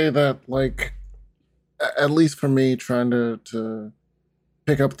say that, like, at least for me, trying to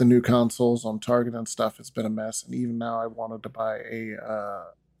pick up the new consoles on Target and stuff, it's been a mess. And even now I wanted to buy a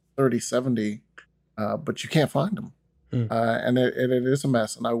 3070, but you can't find them. And it is a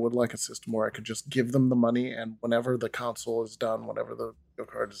mess. And I would like a system where I could just give them the money, and whenever the console is done, whenever the video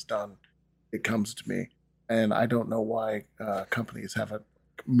card is done, it comes to me. And I don't know why companies haven't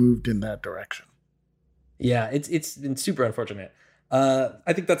moved in that direction. Yeah, it's been super unfortunate.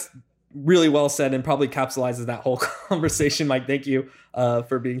 I think that's really well said and probably capsulizes that whole conversation, Mike. Thank you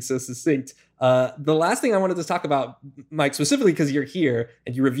for being so succinct. The last thing I wanted to talk about, Mike, specifically because you're here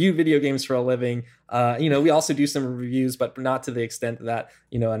and you review video games for a living. We also do some reviews, but not to the extent that,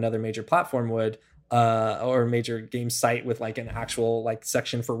 another major platform would, or a major game site with like an actual like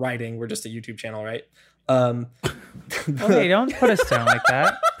section for writing. We're just a YouTube channel, right? Okay, don't put us down like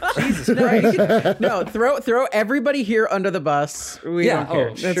that. Jesus Christ. No, throw everybody here under the bus. We don't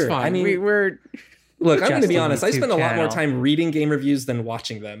care. That's sure. fine. I mean, we're look, I'm going to be honest. I spend a lot more channel. time reading game reviews than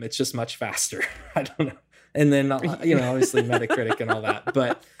watching them. It's just much faster. I don't know. And then, obviously Metacritic and all that.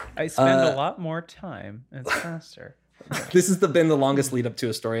 But I spend a lot more time. It's faster. This has been the longest lead up to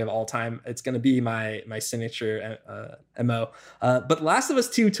a story of all time. It's going to be my signature MO. But Last of Us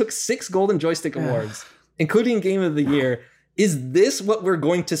 2 took 6 Golden Joystick Awards, including Game of the Year. is this what we're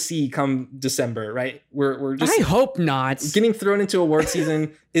going to see come December, right? We're just I hope not. Getting thrown into award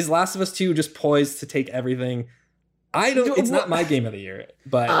season. Is Last of Us 2 just poised to take everything? It's not my game of the year,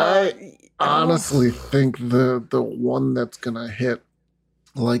 but I honestly think the one that's gonna hit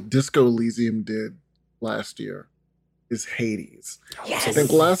like Disco Elysium did last year is Hades. Yes. I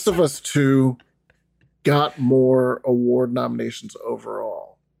think Last of Us 2 got more award nominations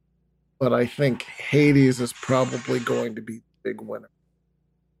overall, but I think Hades is probably going to be the big winner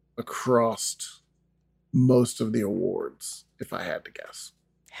across most of the awards, if I had to guess.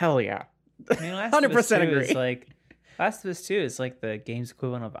 Hell yeah. I mean, 100% agree. Is like Last of Us 2 is like the game's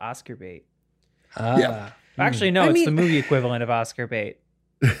equivalent of Oscar bait. Yeah. Actually, no, it's the movie equivalent of Oscar bait.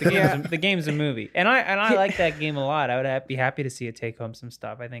 The game's a movie, and I like that game a lot. I would be happy to see it take home some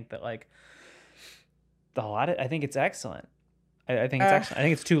stuff. I think that like I think it's excellent. I think it's excellent. I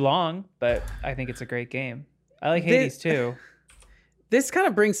think it's too long, but I think it's a great game. I like Hades too. This kind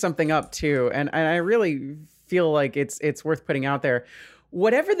of brings something up too, and I really feel like it's worth putting out there.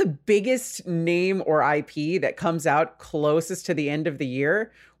 Whatever the biggest name or IP that comes out closest to the end of the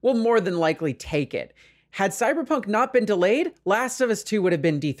year will more than likely take it. Had Cyberpunk not been delayed, Last of Us 2 would have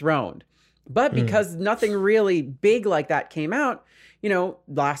been dethroned. But because nothing really big like that came out,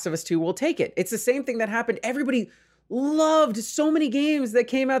 Last of Us 2 will take it. It's the same thing that happened. Everybody loved so many games that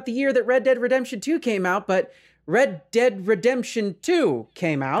came out the year that Red Dead Redemption 2 came out, but Red Dead Redemption 2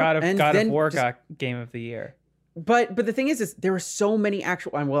 came out. God of War got Game of the Year. But the thing is there were so many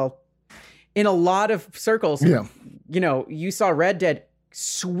in a lot of circles, you saw Red Dead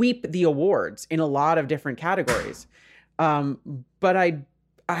sweep the awards in a lot of different categories. But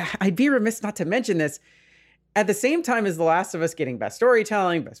I'd be remiss not to mention this. At the same time as The Last of Us getting best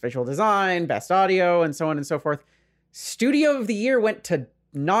storytelling, best visual design, best audio, and so on and so forth, Studio of the Year went to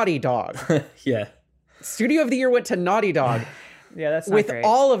Naughty Dog. Yeah. Studio of the Year went to Naughty Dog. Yeah, that's not with great.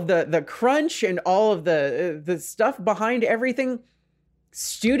 all of the crunch and all of the stuff behind everything.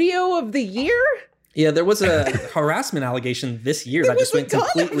 Studio of the Year? Yeah, there was a harassment allegation this year that just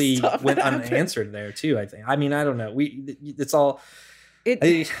went unanswered there too, I think. I mean, I don't know.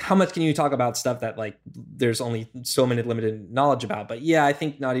 How much can you talk about stuff that like there's only so many limited knowledge about? But yeah, I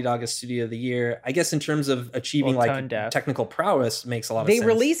think Naughty Dog is Studio of the Year. I guess in terms of achieving technical prowess makes a lot of sense.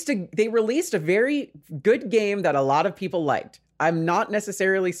 They released a very good game that a lot of people liked. I'm not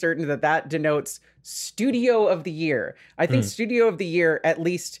necessarily certain that denotes Studio of the Year. I think Studio of the Year, at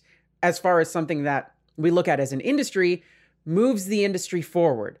least as far as something that we look at as an industry, moves the industry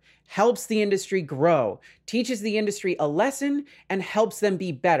forward, helps the industry grow, teaches the industry a lesson, and helps them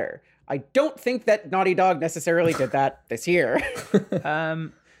be better. I don't think that Naughty Dog necessarily did that this year.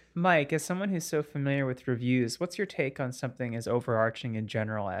 Mike, as someone who's so familiar with reviews, what's your take on something as overarching in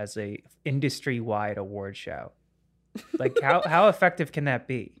general as a industry-wide award show? Like, how effective can that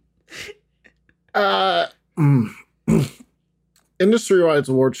be? Industry-wide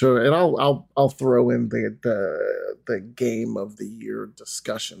award show, and I'll throw in the game of the year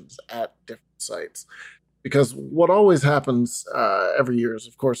discussions at different sites, because what always happens every year is,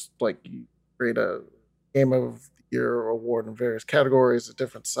 of course, like you create a game of the year award in various categories at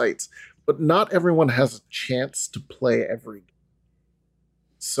different sites, but not everyone has a chance to play every game.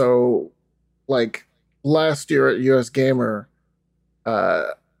 So, like last year at US Gamer,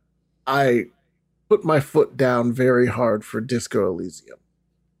 I put my foot down very hard for Disco Elysium,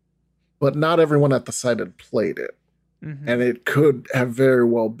 but not everyone at the site had played it. Mm-hmm. And it could have very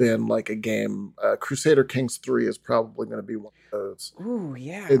well been like a game. Crusader Kings 3 is probably going to be one of those. Ooh,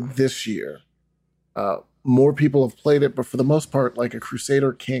 yeah. This year. More people have played it, but for the most part, like a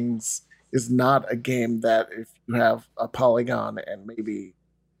Crusader Kings is not a game that if you have a Polygon and maybe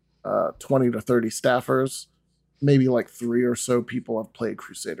 20 to 30 staffers, maybe like 3 or so people have played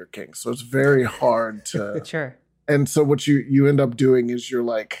Crusader Kings. So it's very hard to... Sure. And so what you end up doing is you're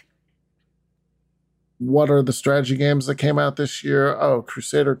like, what are the strategy games that came out this year? Oh,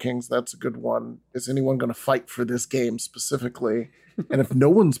 Crusader Kings, that's a good one. Is anyone going to fight for this game specifically? And if no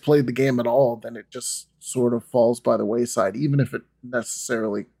one's played the game at all, then it just sort of falls by the wayside, even if it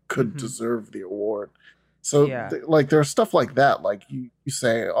necessarily could deserve the award. So like there's stuff like that, like you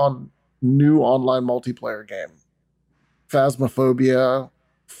say on new online multiplayer game, Phasmophobia,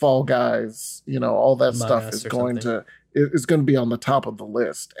 Fall Guys, all that stuff is going to be on the top of the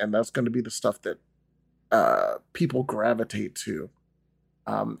list, and that's going to be the stuff that people gravitate to.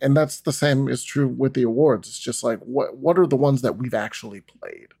 And that's the same is true with the awards. It's just like, what are the ones that we've actually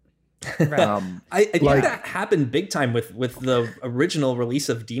played? I think that happened big time with the original release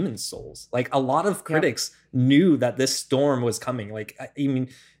of Demon's Souls. Like a lot of critics knew that this storm was coming. Like, I mean,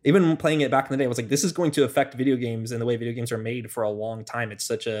 even when playing it back in the day, I was like, this is going to affect video games and the way video games are made for a long time. It's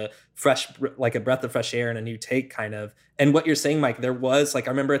such a fresh, like a breath of fresh air and a new take kind of. And what you're saying, Mike, there was like, I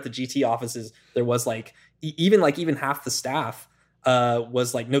remember at the GT offices, there was like, even half the staff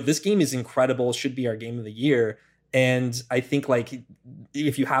was like, no, this game is incredible, should be our game of the year. And I think like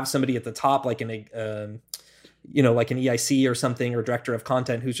if you have somebody at the top, like like an EIC or something, or director of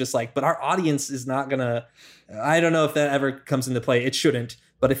content, who's just like, but our audience is not gonna, I don't know if that ever comes into play. It shouldn't.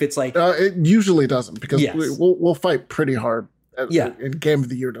 But if it's like, it usually doesn't, because we'll fight pretty hard in game of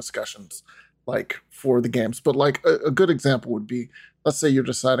the year discussions, like for the games. But like a good example would be, let's say you're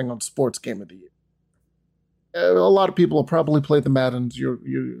deciding on sports game of the year. A lot of people will probably play the Maddens. A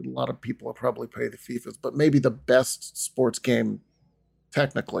lot of people will probably play the FIFAs, but maybe the best sports game,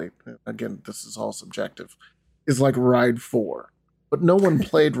 technically, again, this is all subjective, is like Ride 4. But no one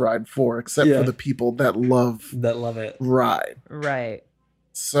played Ride 4 except for the people that love it. Ride. Right.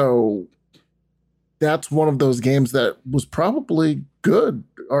 So that's one of those games that was probably good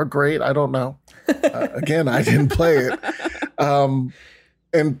or great. I don't know. Again, I didn't play it,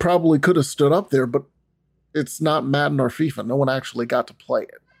 and probably could have stood up there, but it's not Madden or FIFA. No one actually got to play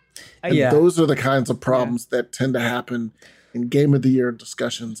it. And those are the kinds of problems that tend to happen in Game of the Year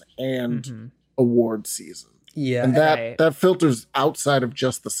discussions and award season. Yeah. And that filters outside of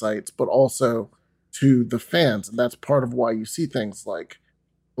just the sites, but also to the fans. And that's part of why you see things like,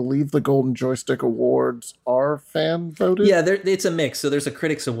 I believe the Golden Joystick Awards are fan voted. Yeah, it's a mix. So there's a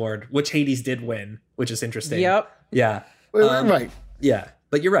Critics Award, which Hades did win, which is interesting. Yep. Yeah. Right. Yeah.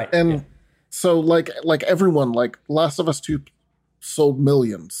 But you're right. And so like everyone, like Last of Us 2 sold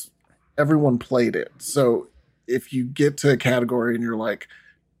millions. Everyone played it. So if you get to a category and you're like,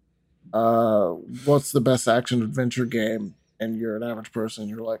 what's the best action adventure game? And you're an average person,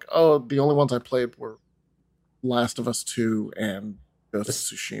 you're like, oh, the only ones I played were Last of Us 2 and Ghost of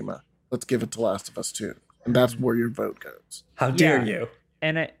Tsushima. Let's give it to Last of Us 2. And that's where your vote goes. How dare you?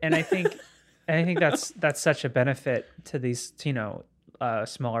 And I think that's such a benefit to these,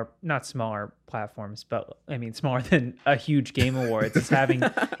 smaller, not smaller platforms, but I mean smaller than a huge game awards. It's having,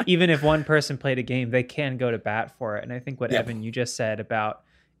 even if one person played a game, they can go to bat for it. And I think what Evan, you just said about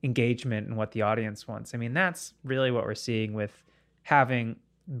engagement and what the audience wants, I mean, that's really what we're seeing with having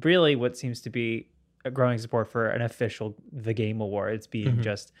really what seems to be a growing support for an official The Game Awards being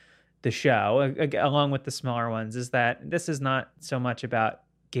just the show, along with the smaller ones, is that this is not so much about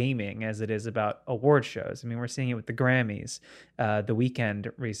gaming as it is about award shows. I mean, we're seeing it with the Grammys. The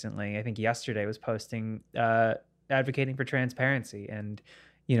Weeknd recently, I think yesterday, was posting advocating for transparency, and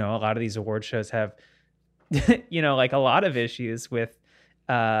a lot of these award shows have like a lot of issues with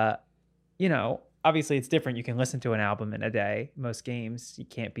obviously it's different. You can listen to an album in a day. Most games you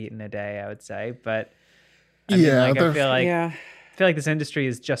can't beat in a day, I would say. But I feel like this industry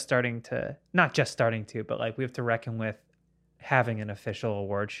is just starting to, not just starting to, but like we have to reckon with having an official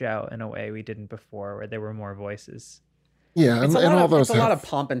award show in a way we didn't before, where there were more voices. Yeah, it's a lot of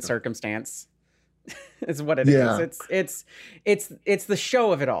pomp and circumstance is what it is. It's the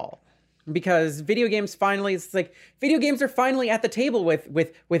show of it all. Because video games are finally at the table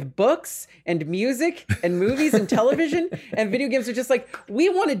with books and music and movies and television, and video games are just like, we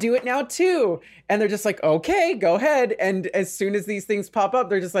want to do it now too. And they're just like, okay, go ahead. And as soon as these things pop up,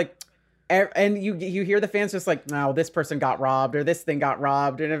 they're just like, and you hear the fans just like, no, this person got robbed, or this thing got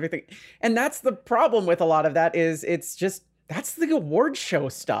robbed, and everything. And that's the problem with a lot of that, is it's just, that's the award show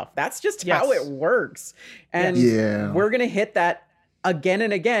stuff. That's just how it works. And we're going to hit that again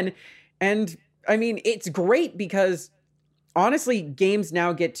and again. And I mean, it's great because honestly, games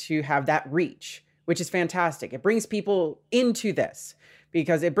now get to have that reach, which is fantastic. It brings people into this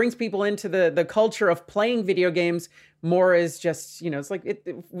because it brings people into the culture of playing video games more as just, it's like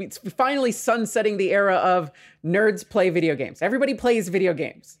it's finally sunsetting the era of nerds play video games. Everybody plays video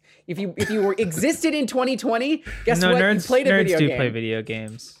games. If you existed in 2020, guess what? Nerds, you played a video game. Nerds do play video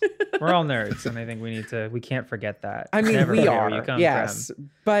games. We're all nerds, and I think we can't forget that. I mean, we are. Yes,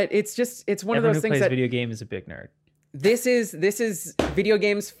 but it's one of those things that plays video game is a big nerd. This is video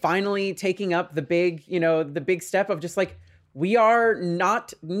games finally taking up the big step of just like, we are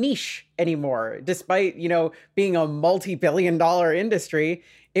not niche anymore. Despite, being a multi-billion-dollar industry,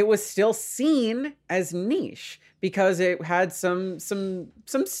 it was still seen as niche because it had some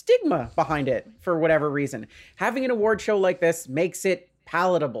stigma behind it for whatever reason. Having an award show like this makes it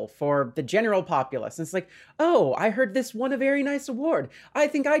palatable for the general populace. And it's like, oh, I heard this won a very nice award. I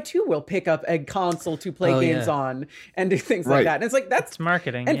think I too will pick up a console to play games on and do things like that. And it's like, that's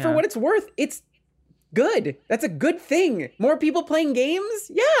marketing. And for what it's worth, it's good. That's a good thing. More people playing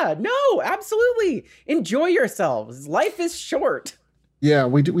games? Yeah, no, absolutely. Enjoy yourselves. Life is short. Yeah,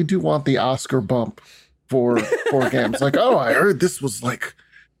 we do want the Oscar bump for games. Like, oh, I heard this was like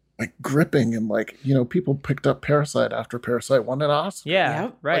gripping, and like, you know, people picked up Parasite after Parasite won an Oscar. Yeah,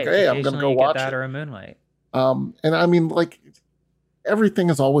 right. Like, hey, I'm gonna go watch that it. Or a Moonlight. And I mean, like,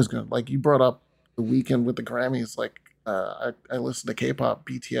 everything is always good. Like, you brought up the weekend with the Grammys. Like, I listened to K-pop.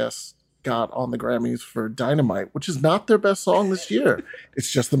 BTS got on the Grammys for Dynamite, which is not their best song this year.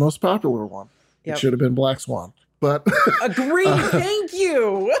 It's just the most popular one. It should have been Black Swan. But agreed. Thank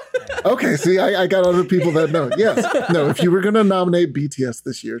you. Okay, see, I got other people that know. Yes, no. If you were going to nominate BTS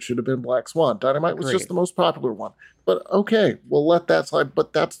this year, it should have been Black Swan. Dynamite was just the most popular one. But okay, we'll let that slide.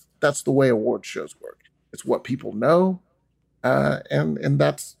 But that's the way award shows work. It's what people know, and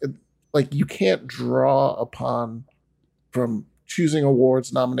that's like, you can't draw upon from choosing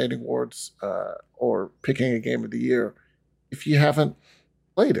awards, nominating awards, or picking a game of the year if you haven't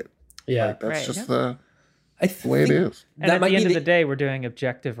played it. Yeah, like, that's just the way it is. And at the end of the day, we're doing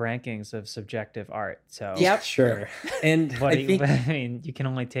objective rankings of subjective art. So sure. And I mean, you can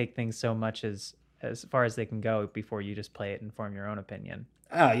only take things so much as far as they can go before you just play it and form your own opinion.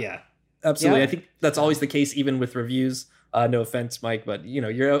 Oh yeah, absolutely. I think that's always the case, even with reviews. No offense, Mike, but you know,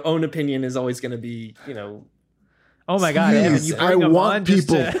 your own opinion is always going to be, you know. Oh my God! Please, I want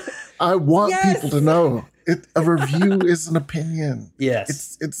people. I want people to know a review is an opinion.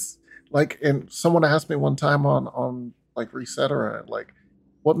 Yes, it's. Like, and someone asked me one time on like Resetera, like,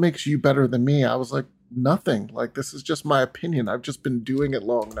 what makes you better than me? I was like, nothing. Like, this is just my opinion. I've just been doing it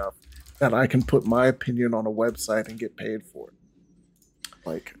long enough that I can put my opinion on a website and get paid for it.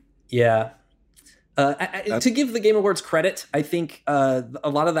 Like, yeah. To give the Game Awards credit, I think a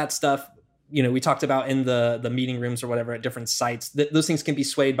lot of that stuff, you know, we talked about in the meeting rooms or whatever at different sites, those things can be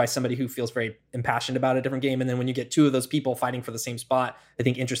swayed by somebody who feels very impassioned about a different game. And then when you get two of those people fighting for the same spot, I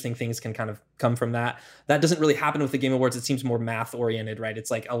think interesting things can kind of come from that. That doesn't really happen with the Game Awards. It seems more math oriented, right? It's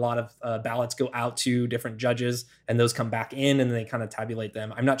like a lot of ballots go out to different judges and those come back in and they kind of tabulate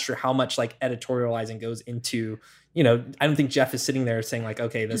them. I'm not sure how much like editorializing goes into, you know, I don't think Jeff is sitting there saying like,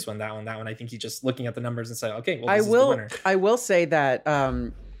 okay, this one, that one, that one. I think he's just looking at the numbers and saying, okay, well, this is the winner. I will say that,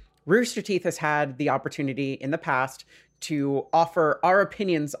 Rooster Teeth has had the opportunity in the past to offer our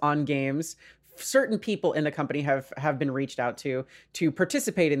opinions on games. Certain people in the company have been reached out to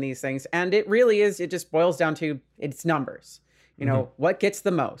participate in these things. And it really is, it just boils down to its numbers. You know, what gets the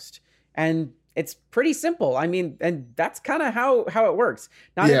most? And it's pretty simple. I mean, and that's kind of how it works.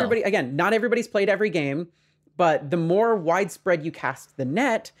 Not everybody's played every game, but the more widespread you cast the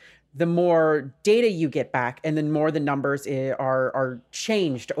net, the more data you get back, and the more the numbers are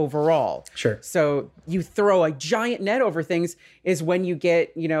changed overall. Sure. So you throw a giant net over things is when you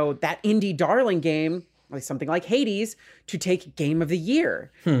get, you know, that indie darling game, like something like Hades, to take Game of the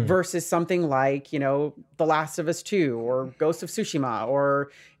Year versus something like, you know, The Last of Us 2 or Ghost of Tsushima or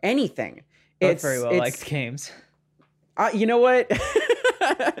anything. It's very well liked games. You know what?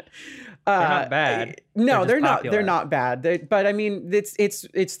 They're not bad. No, they're not. They're not bad. But I mean,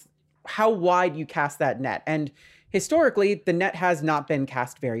 it's how wide you cast that net. And historically, the net has not been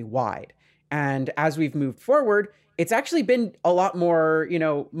cast very wide. And as we've moved forward, it's actually been a lot more, you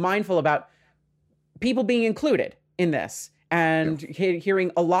know, mindful about people being included in this and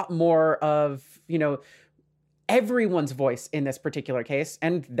hearing a lot more of, you know, everyone's voice in this particular case.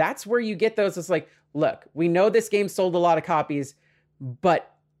 And that's where you get those. It's like, look, we know this game sold a lot of copies,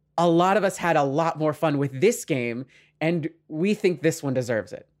 but a lot of us had a lot more fun with this game, and we think this one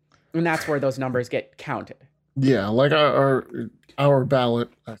deserves it. And that's where those numbers get counted. Yeah, like our ballot,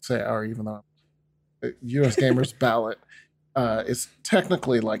 I'd say our, even though US Gamers ballot is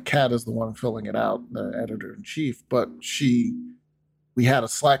technically like Kat is the one filling it out, the editor-in-chief, but we had a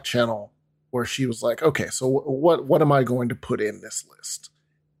Slack channel where she was like, okay, so what am I going to put in this list?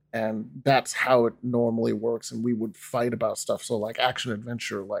 And that's how it normally works. And we would fight about stuff. So like action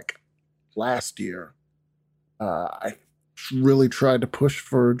adventure, like last year, I really tried to push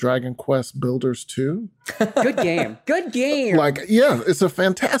for Dragon Quest Builders 2. Good game. Good game. Like, yeah, it's a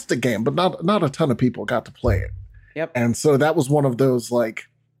fantastic game, but not a ton of people got to play it. Yep. And so that was one of those, like,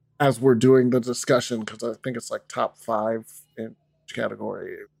 as we're doing the discussion, because I think it's like top 5 in each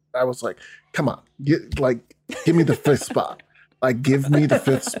category, I was like, come on, give me the 5th spot. Like, give me the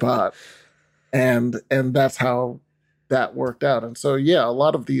 5th spot. And that's how that worked out. And so, yeah, a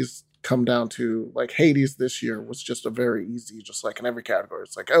lot of these come down to like Hades this year was just a very easy, just like in every category.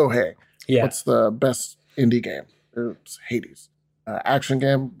 It's like, oh, hey, what's the best indie game? It's Hades. Action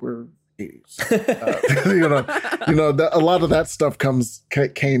game, we're Hades. A lot of that stuff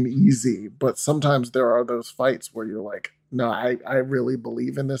came easy, but sometimes there are those fights where you're like, no, I really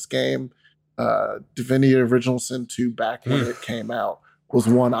believe in this game. Divinity Original Sin 2 back when it came out was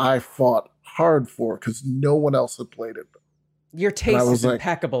one I fought hard for because no one else had played it. Your taste is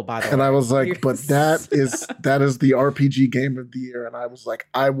impeccable, by the way. And I was like, but that is the RPG game of the year. And I was like,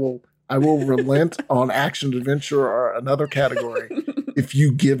 I will relent on action adventure or another category if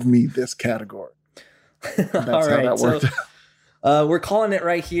you give me this category. That's all right, how that worked. We're calling it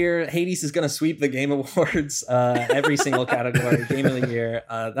right here. Hades is going to sweep the Game Awards, every single category, Game of the Year.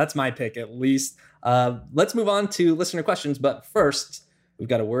 That's my pick, at least. Let's move on to listener questions. But first, we've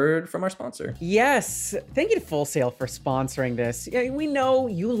got a word from our sponsor. Yes. Thank you to Full Sail for sponsoring this. We know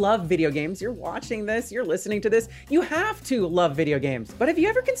you love video games. You're watching this. You're listening to this. You have to love video games. But have you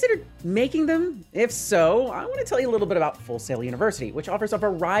ever considered making them? If so, I want to tell you a little bit about Full Sail University, which offers a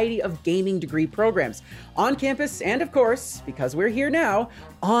variety of gaming degree programs on campus and, of course, because we're here now,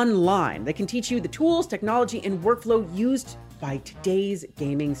 online. They can teach you the tools, technology, and workflow used by today's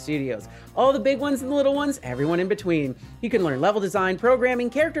gaming studios. All the big ones and the little ones, everyone in between. You can learn level design, programming,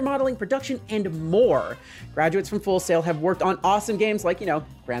 character modeling, production, and more. Graduates from Full Sail have worked on awesome games like,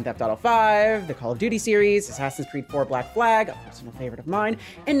 Grand Theft Auto 5, the Call of Duty series, Assassin's Creed 4 Black Flag, a personal favorite of mine,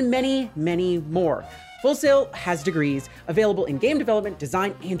 and many, many more. Full Sail has degrees available in game development,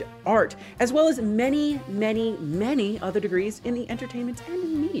 design, and art, as well as many, many, many other degrees in the entertainment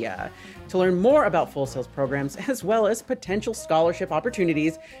and media. To learn more about Full Sail's programs, as well as potential scholarship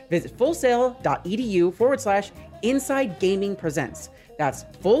opportunities, visit fullsail.edu/Inside Gaming Presents. That's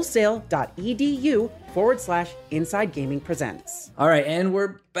fullsail.edu/Inside Gaming Presents. All right, and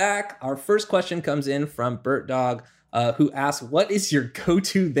we're back. Our first question comes in from Bert Dog, who asks, what is your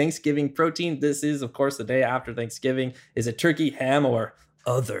go-to Thanksgiving protein? This is, of course, the day after Thanksgiving. Is it turkey, ham, or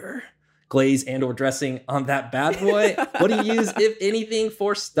other glaze and or dressing on that bad boy? What do you use, if anything,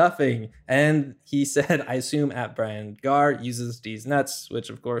 for stuffing? And he said, I assume at Brian Gar uses D's Nuts, which,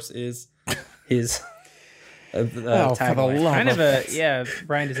 of course, is his tagline.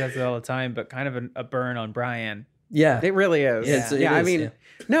 Brian does that all the time, but kind of a burn on Brian. Yeah, it really is.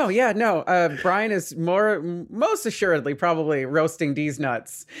 No. Brian is most assuredly probably roasting D's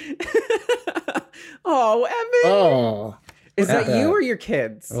Nuts. Oh, Evan. Oh, is that you or your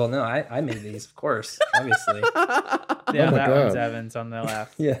kids? Well, no, I made these, of course, obviously. That one's Evan's on the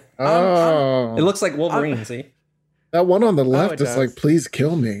left. Yeah. Oh, it looks like Wolverine. See, that one on the left is like, please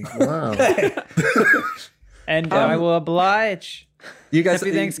kill me. Wow. And I will oblige. You guys,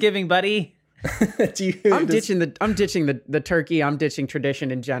 happy Thanksgiving, buddy. I'm ditching the turkey. I'm ditching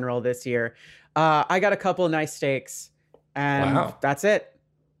tradition in general this year. I got a couple of nice steaks, and that's it.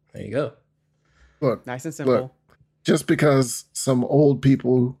 There you go. Look, nice and simple. Look, just because some old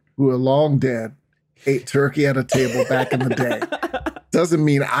people who are long dead ate turkey at a table back in the day doesn't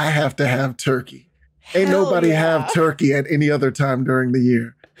mean I have to have turkey. Ain't nobody have turkey at any other time during the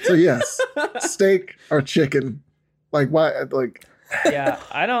year. So yes, steak or chicken. Like why? Like. Yeah,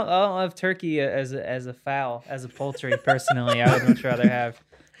 I don't love turkey as a fowl, as a poultry. Personally, I would much rather have.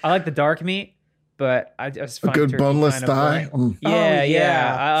 I like the dark meat, but I just find a good turkey boneless kind of thigh.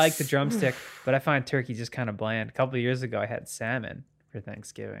 Yeah. I like the drumstick, but I find turkey just kind of bland. A couple of years ago, I had salmon for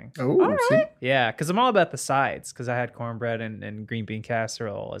Thanksgiving. Oh, right. Yeah, because I'm all about the sides. Because I had cornbread and green bean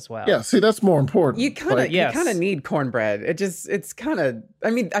casserole as well. Yeah, see, that's more important. You kind of need cornbread. It's kind of. I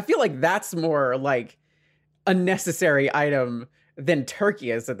mean, I feel like that's more like a necessary item than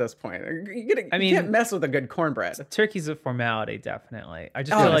turkey is at this point. You can't mess with a good cornbread. Turkey's a formality, definitely. I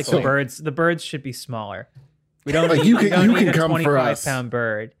just feel like the birds should be smaller. We don't. Like you can come for us. 25-pound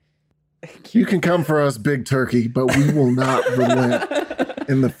bird. You can come for us, big turkey, but we will not relent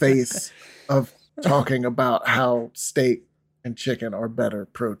in the face of talking about how steak and chicken are better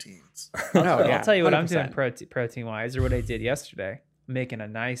proteins. I'll tell you what 100%. I'm doing protein wise, or what I did yesterday. I'm making a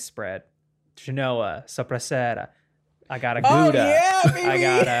nice spread. Genoa, sopressata. I got a Gouda. Oh, yeah, baby.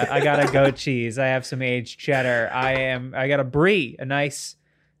 I got a goat cheese. I have some aged cheddar. I got a brie, a nice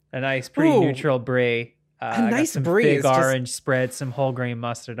pretty neutral brie. A nice got some brie fig orange spread, some whole grain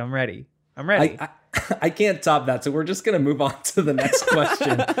mustard. I'm ready. I can't top that, so we're just gonna move on to the next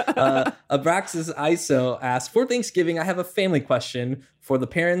question. Abraxas ISO asks, for Thanksgiving, I have a family question for the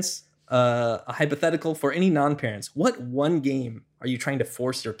parents, a hypothetical for any non-parents. What one game are you trying to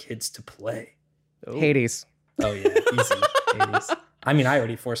force your kids to play? Hades. Oh yeah, easy. Hades. I mean, I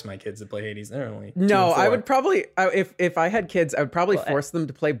already forced my kids to play Hades. They're only 2 No, and 4. I would probably if I had kids, I would probably force them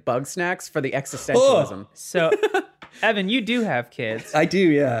to play Bug Snacks for the existentialism. So, Evan, you do have kids. I do,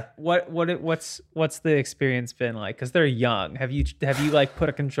 yeah. What's the experience been like? Because they're young. Have you like put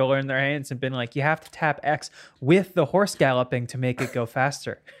a controller in their hands and been like, you have to tap X with the horse galloping to make it go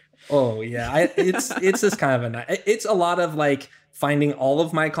faster? Oh yeah, it's just kind of it's a lot of like finding all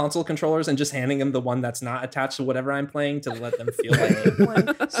of my console controllers and just handing them the one that's not attached to whatever I'm playing to let them feel like they're playing,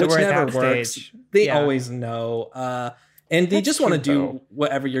 So which we're at never that works. stage. They Yeah. always know, and they That's just want to true, do though.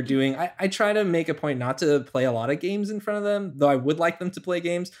 whatever you're doing. I try to make a point not to play a lot of games in front of them, though I would like them to play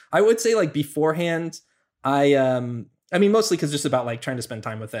games. I would say like beforehand, I mean mostly because just about like trying to spend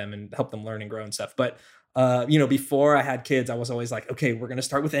time with them and help them learn and grow and stuff, but. Before I had kids, I was always like, okay, we're going to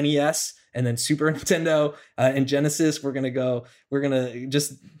start with NES and then Super Nintendo and Genesis. We're going to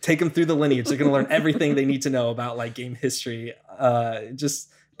just take them through the lineage. They're going to learn everything they need to know about like game history.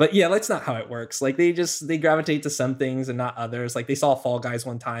 But yeah, that's not how it works. Like they gravitate to some things and not others. Like they saw Fall Guys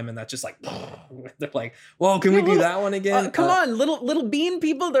one time and that's just like, they're like, whoa, can we do that one again? Come on, little bean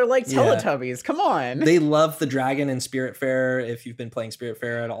people. They're like Teletubbies. Come on. They love the dragon in Spiritfarer. If you've been playing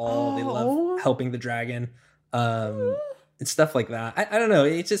Spiritfarer at all, they love helping the dragon. And stuff like that. I don't know.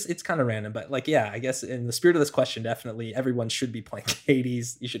 It's kind of random, but like, yeah, I guess in the spirit of this question, definitely everyone should be playing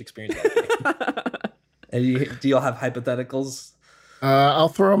Hades. You should experience that game. Do y'all have hypotheticals? I'll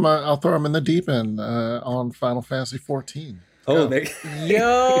throw them in the deep end on Final Fantasy 14. Oh, Go.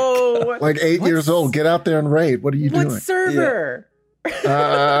 Yo, Like 8 years old. Get out there and raid. What are you what doing? server?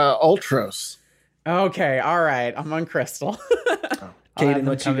 Ultros. Okay, all right. I'm on Crystal. Caden,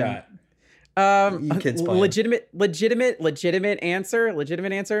 what you got? You kids playing. Legitimate answer. I'm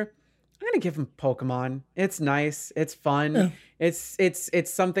gonna give him Pokemon. It's nice. It's fun. Yeah.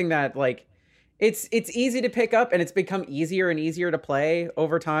 It's something that like it's easy to pick up and it's become easier and easier to play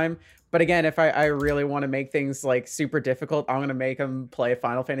over time. But again, if I really want to make things like super difficult, I'm gonna make him play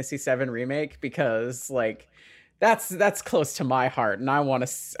Final Fantasy VII Remake because like that's close to my heart, and I want to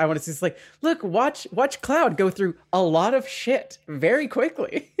just like look, watch Cloud go through a lot of shit very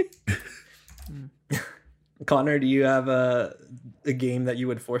quickly. Connor, do you have a game that you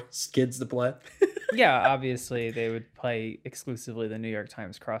would force kids to play? Yeah, obviously they would play exclusively the New York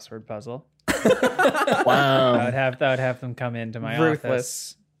Times crossword puzzle. Wow. I would have them come into my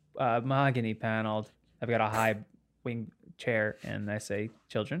Ruthless. office, mahogany paneled. I've got a high wing chair, and I say,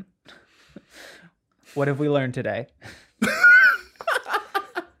 "Children, what have we learned today?"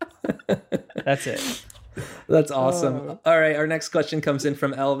 That's it. That's awesome. All right, our next question comes in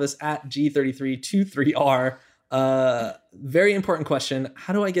from Elvis at G3323R. Very important question.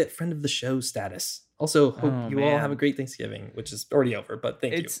 How do I get friend of the show status? Also, hope you all have a great Thanksgiving, which is already over, but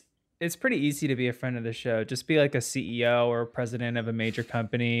thank you. It's pretty easy to be a friend of the show. Just be like a CEO or president of a major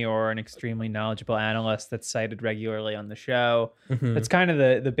company or an extremely knowledgeable analyst that's cited regularly on the show. Mhm. That's kind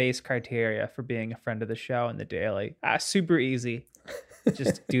of the base criteria for being a friend of the show in the daily. Super easy.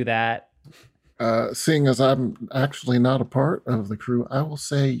 Just do that. Seeing as I'm actually not a part of the crew, I will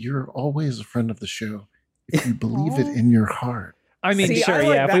say you're always a friend of the show if you believe it in your heart. I mean, See, sure, I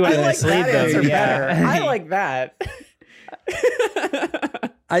like yeah. If that. we want I to like mislead that them, answer yeah. better. I like that.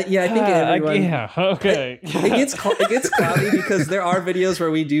 I think everyone... okay. It gets cloudy because there are videos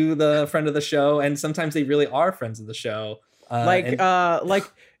where we do the friend of the show, and sometimes they really are friends of the show. Like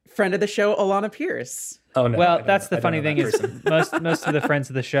friend of the show, Alana Pierce. Oh no! Well, that's the funny thing is most of the friends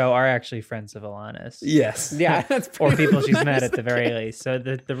of the show are actually friends of Alana's. Yes. Yeah, that's Or pretty people she's much met at the the very case. least. So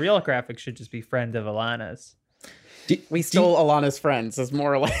the real graphic should just be friend of Alana's. We stole Alana's friends. Is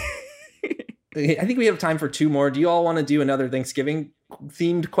more like. I think we have time for 2 more. Do you all want to do another Thanksgiving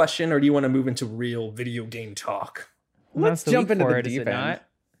themed question, or do you want to move into real video game talk? Let's That's jump week into for the it, is deep it end.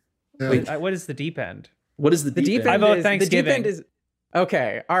 not? Wait. What is the deep end? What is the The deep deep end? end I vote is Thanksgiving. The deep end is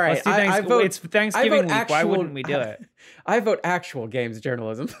okay. All right. Let's do I vote. it's Thanksgiving week. Why actual- wouldn't we do it? I vote actual games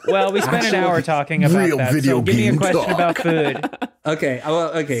journalism. Well, we spent an hour talking about real that. video So give me a game question talk. about food. Okay.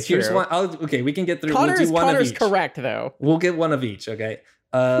 Okay. It's Here's true. one. Okay. We can get through. Connor's we'll do one of each. correct though. We'll get one of each. Okay.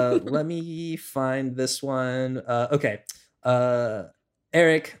 Let me find this one. Okay.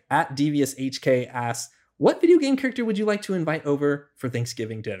 Eric at Devious HK asks, "What video game character would you like to invite over for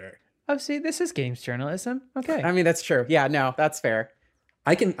Thanksgiving dinner?" Oh, see, this is games journalism. Okay. I mean, that's true. Yeah, no, that's fair.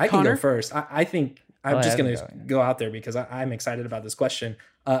 I can go Connor? first. I think I'm Go just ahead, gonna go out there because I'm excited about this question.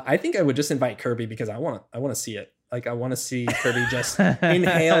 I think I would just invite Kirby because I want to see it. Like I want to see Kirby just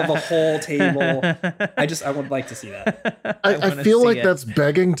inhale the whole table. I would like to see that. I wanna feel see like it. that's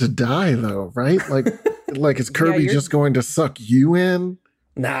begging to die, though, right? Like is Kirby you're- just going to suck you in,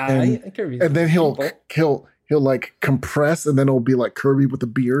 Nah, And- Kirby. and then he'll he'll like compress, and then it'll be like Kirby with a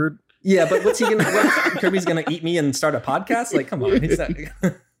beard. Yeah, but what's he gonna? Kirby's gonna eat me and start a podcast? Like, come on, he's not.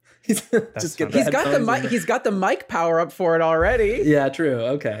 He's just get. He's got the mic power up for it already. Yeah, true.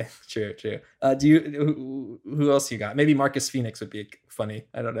 Okay, true. Do you? Who else you got? Maybe Marcus Phoenix would be funny.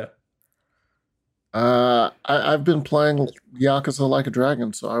 I don't know. I've been playing Yakuza Like a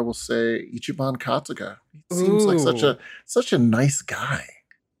Dragon, so I will say Ichiban Katsuga. He seems like such a nice guy,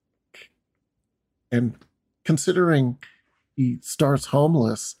 and considering he starts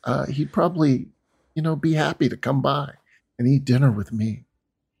homeless, he'd probably, be happy to come by and eat dinner with me.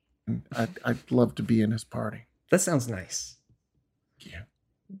 And I'd love to be in his party. That sounds nice. Yeah.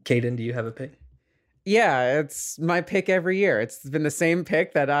 Caden, do you have a pick? Yeah, it's my pick every year. It's been the same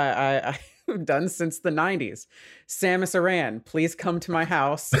pick that I've done since the 90s. Samus Aran, please come to my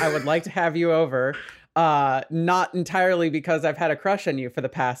house. I would like to have you over. Not entirely because I've had a crush on you for the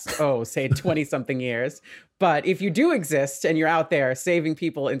past, say 20-something years. But if you do exist and you're out there saving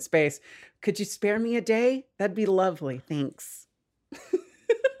people in space, could you spare me a day? That'd be lovely. Thanks.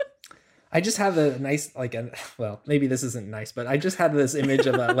 I just have a nice, maybe this isn't nice, but I just had this image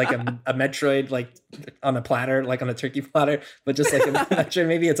of a Metroid, like on a platter, like on a turkey platter, but just like a Metroid.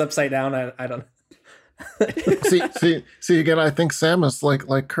 Maybe it's upside down. I don't know. see again, I think Samus,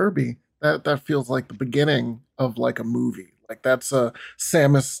 like Kirby, that feels like the beginning of like a movie. Like that's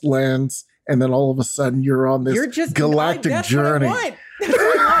Samus lands, and then all of a sudden you're on this galactic journey. That's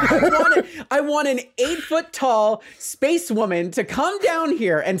what I want. I want an 8-foot-tall space woman to come down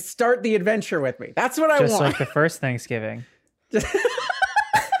here and start the adventure with me. That's what I want. Just like the first Thanksgiving.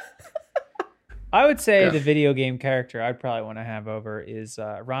 I would say the video game character I'd probably want to have over is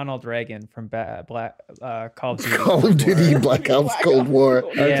Ronald Reagan from Call of Duty. Call of Duty Black Ops Cold War.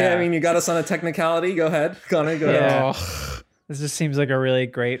 Okay, I mean, you got us on a technicality. Go ahead, Connor. Go ahead. This just seems like a really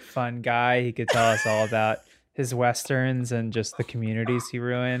great, fun guy. He could tell us all about his westerns and just the communities he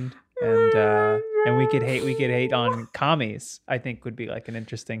ruined, and we could hate on commies. I think would be like an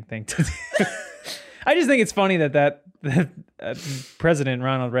interesting thing to do. I just think it's funny that President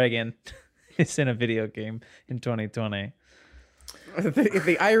Ronald Reagan is in a video game in 2020.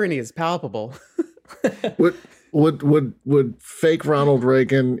 The irony is palpable. Would fake Ronald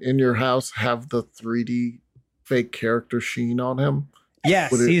Reagan in your house have the 3D fake character sheen on him?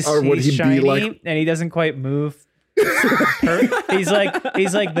 Yes, he's shiny and he doesn't quite move. He's like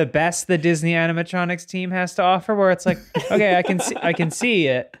the best the Disney animatronics team has to offer, where it's like, okay, I can see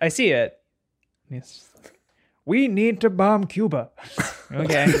it. I see it. We need to bomb Cuba.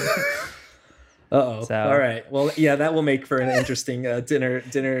 Okay. Uh-oh. So, all right. Well, yeah, that will make for an interesting dinner,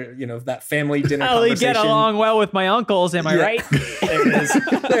 that family dinner conversation. Get along well with my uncles, am I right? There it is.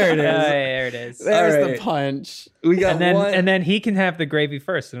 There it is. There's the punch. We got one. And then he can have the gravy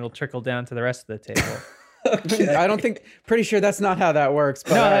first, and it'll trickle down to the rest of the table. Okay. Pretty sure that's not how that works.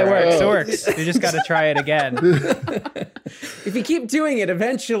 But no, it works. It works. You just got to try it again. If you keep doing it,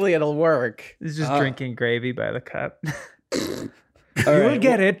 eventually it'll work. He's just drinking gravy by the cup. You'll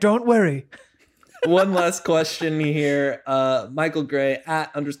get it. Don't worry. One last question here. Michael Gray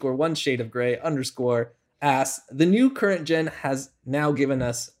 @1shade_of_gray_ asks, the new current gen has now given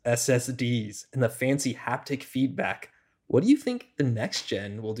us SSDs and the fancy haptic feedback. What do you think the next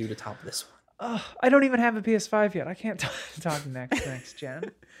gen will do to top this one? I don't even have a PS5 yet. I can't talk next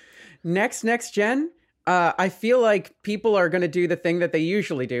gen. Next gen? I feel like people are going to do the thing that they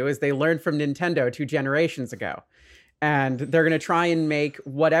usually do, is they learned from Nintendo 2 generations ago. And they're going to try and make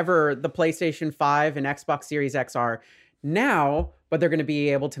whatever the PlayStation 5 and Xbox Series X are now, but they're going to be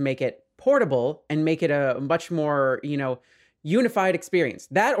able to make it portable and make it a much more, unified experience.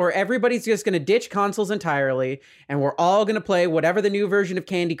 That, or everybody's just going to ditch consoles entirely, and we're all going to play whatever the new version of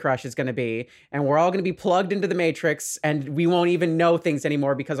Candy Crush is going to be, and we're all going to be plugged into the Matrix, and we won't even know things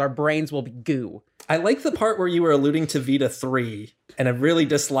anymore because our brains will be goo. I like the part where you were alluding to Vita 3, and I really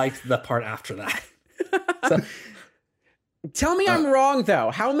disliked the part after that. So, tell me I'm wrong, though.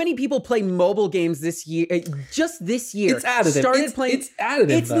 How many people play mobile games this year? Just this year. It's additive. It's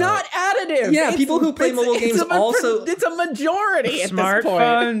additive. It's not additive. Yeah, people who play mobile games also. It's a majority at this point.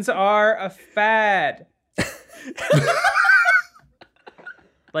 Smartphones are a fad.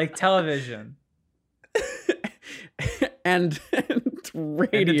 Like television. and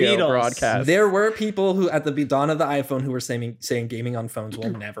radio broadcast. There were people who, at the dawn of the iPhone, who were saying gaming on phones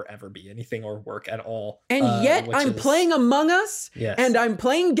will never ever be anything or work at all. And yet I'm playing Among Us, and I'm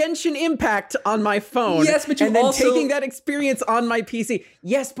playing Genshin Impact on my phone. Yes, but then taking that experience on my PC.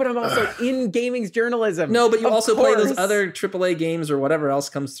 Yes, but I'm also in gaming's journalism. No, but you also play those other AAA games or whatever else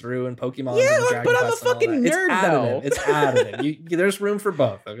comes through, and Pokemon. Yeah, and Dragon but I'm Quest a fucking nerd, though. It's additive. There's room for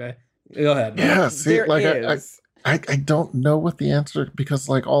both. Okay. Go ahead. Yeah, see, There like is. I don't know what the answer, because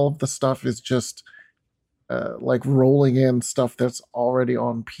like all of the stuff is just like rolling in stuff that's already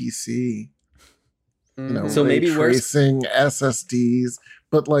on PC. You know, So ray maybe tracing, SSDs,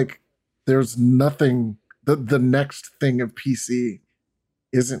 but like there's nothing. The next thing of PC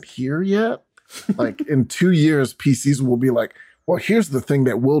isn't here yet. Like in 2 years, PCs will be like, well, here's the thing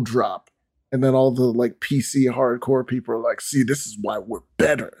that will drop. And then all the like PC hardcore people are like, see, this is why we're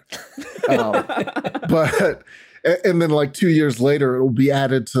better. But and then like 2 years later, it'll be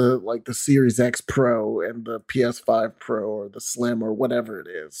added to like the Series X Pro and the PS5 Pro or the Slim or whatever it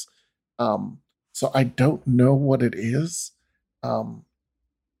is. So I don't know what it is.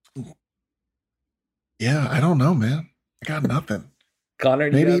 Yeah, I don't know, man. I got nothing. Connor,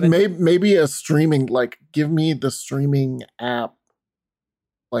 do you have any? Maybe a streaming, like give me the streaming app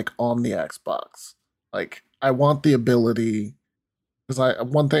like on the Xbox. Like I want the ability, because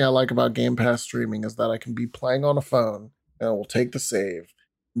one thing I like about Game Pass streaming is that I can be playing on a phone and it will take the save,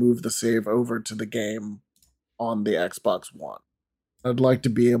 move the save over to the game on the Xbox One. I'd like to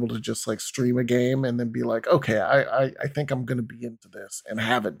be able to just like stream a game and then be like, okay, I think I'm gonna be into this, and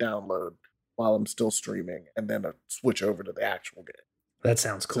have it download while I'm still streaming, and then switch over to the actual game. That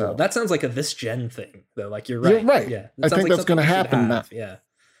sounds cool. So- That sounds like a this gen thing, though. Like you're right. You're right. Yeah, I think that's something gonna we should happen now. have. Yeah.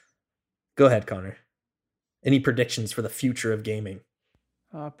 Go ahead, Connor. Any predictions for the future of gaming?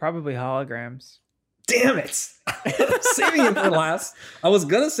 Probably holograms. Damn it! Saving it for last. I was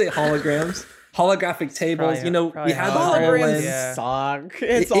gonna say holograms, holographic tables. Probably- You know, we probably had the Holograms HoloLens. Yeah. suck. It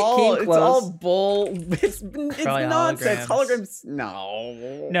It's came all close. bull. It's nonsense. holograms.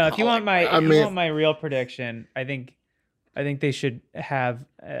 No. No, if you want my I mean- want my real prediction, I think they should have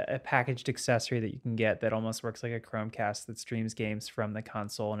a packaged accessory that you can get that almost works like a Chromecast that streams games from the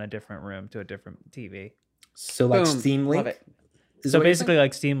console in a different room to a different TV. So like Boom. Steam Link. Love it. Is So what you're basically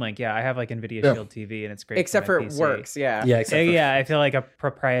like Steam Link. Yeah, I have like NVIDIA Yeah. Shield TV and it's great. Except for for my it PC. works. Yeah. saying? Yeah, except for, Yeah, I feel like a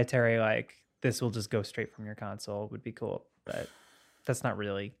proprietary like this will just go straight from your console would be cool, but that's not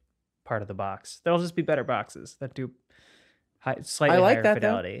really part of the box. There'll just be better boxes that do slightly I like higher that, though.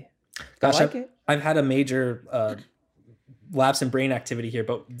 fidelity. Gosh, I like it. I've had a major lapse in brain activity here,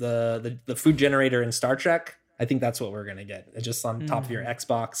 but the food generator in Star Trek, I think that's what we're gonna get. It's just on top of your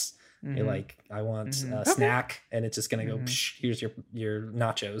Xbox. You're Mhm. like, I want Mhm. a snack, and it's just gonna go. Mhm. Psh, here's your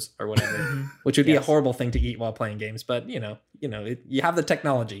nachos or whatever, Mhm. which would be a Yes. horrible thing to eat while playing games. But you have the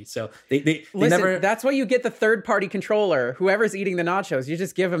technology, so they Listen, never. that's why you get the third-party controller. Whoever's eating the nachos, you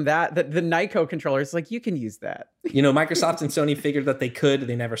just give them that. The Nyko controller is like, you can use that. Microsoft and Sony figured that they could.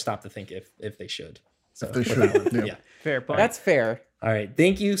 They never stopped to think if they should. So If they with should, that one, yeah. Fair point. That's fair. All right.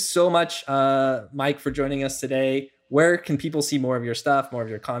 Thank you so much, Mike, for joining us today. Where can people see more of your stuff, more of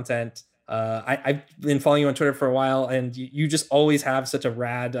your content? I've been following you on Twitter for a while, and you just always have such a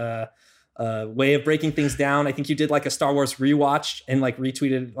rad way of breaking things down. I think you did like a Star Wars rewatch and like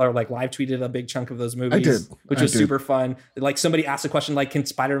retweeted or like live tweeted a big chunk of those movies. I did. Which was super fun. Like somebody asked a question like, can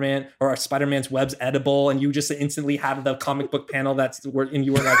Spider-Man or are Spider-Man's webs edible? And you just instantly had the comic book panel and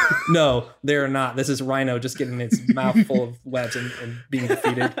you were like, no, they're not. This is Rhino just getting its mouth full of webs and being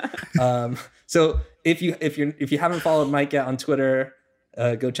defeated. So if you haven't followed Mike yet on Twitter,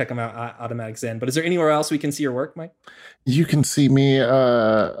 go check him out at Automatic Zen. But is there anywhere else we can see your work, Mike? You can see me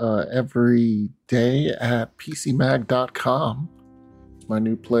every day at PCMag.com. It's my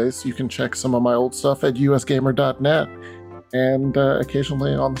new place. You can check some of my old stuff at usgamer.net. And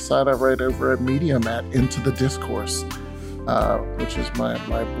occasionally on the side, I write over at Medium at Into the Discourse, which is my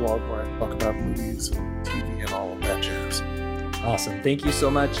blog where I talk about movies and TV and all of that jazz. Awesome. Thank you so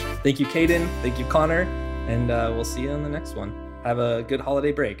much. Thank you, Caden. Thank you, Connor. And we'll see you on the next one. Have a good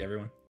holiday break, everyone.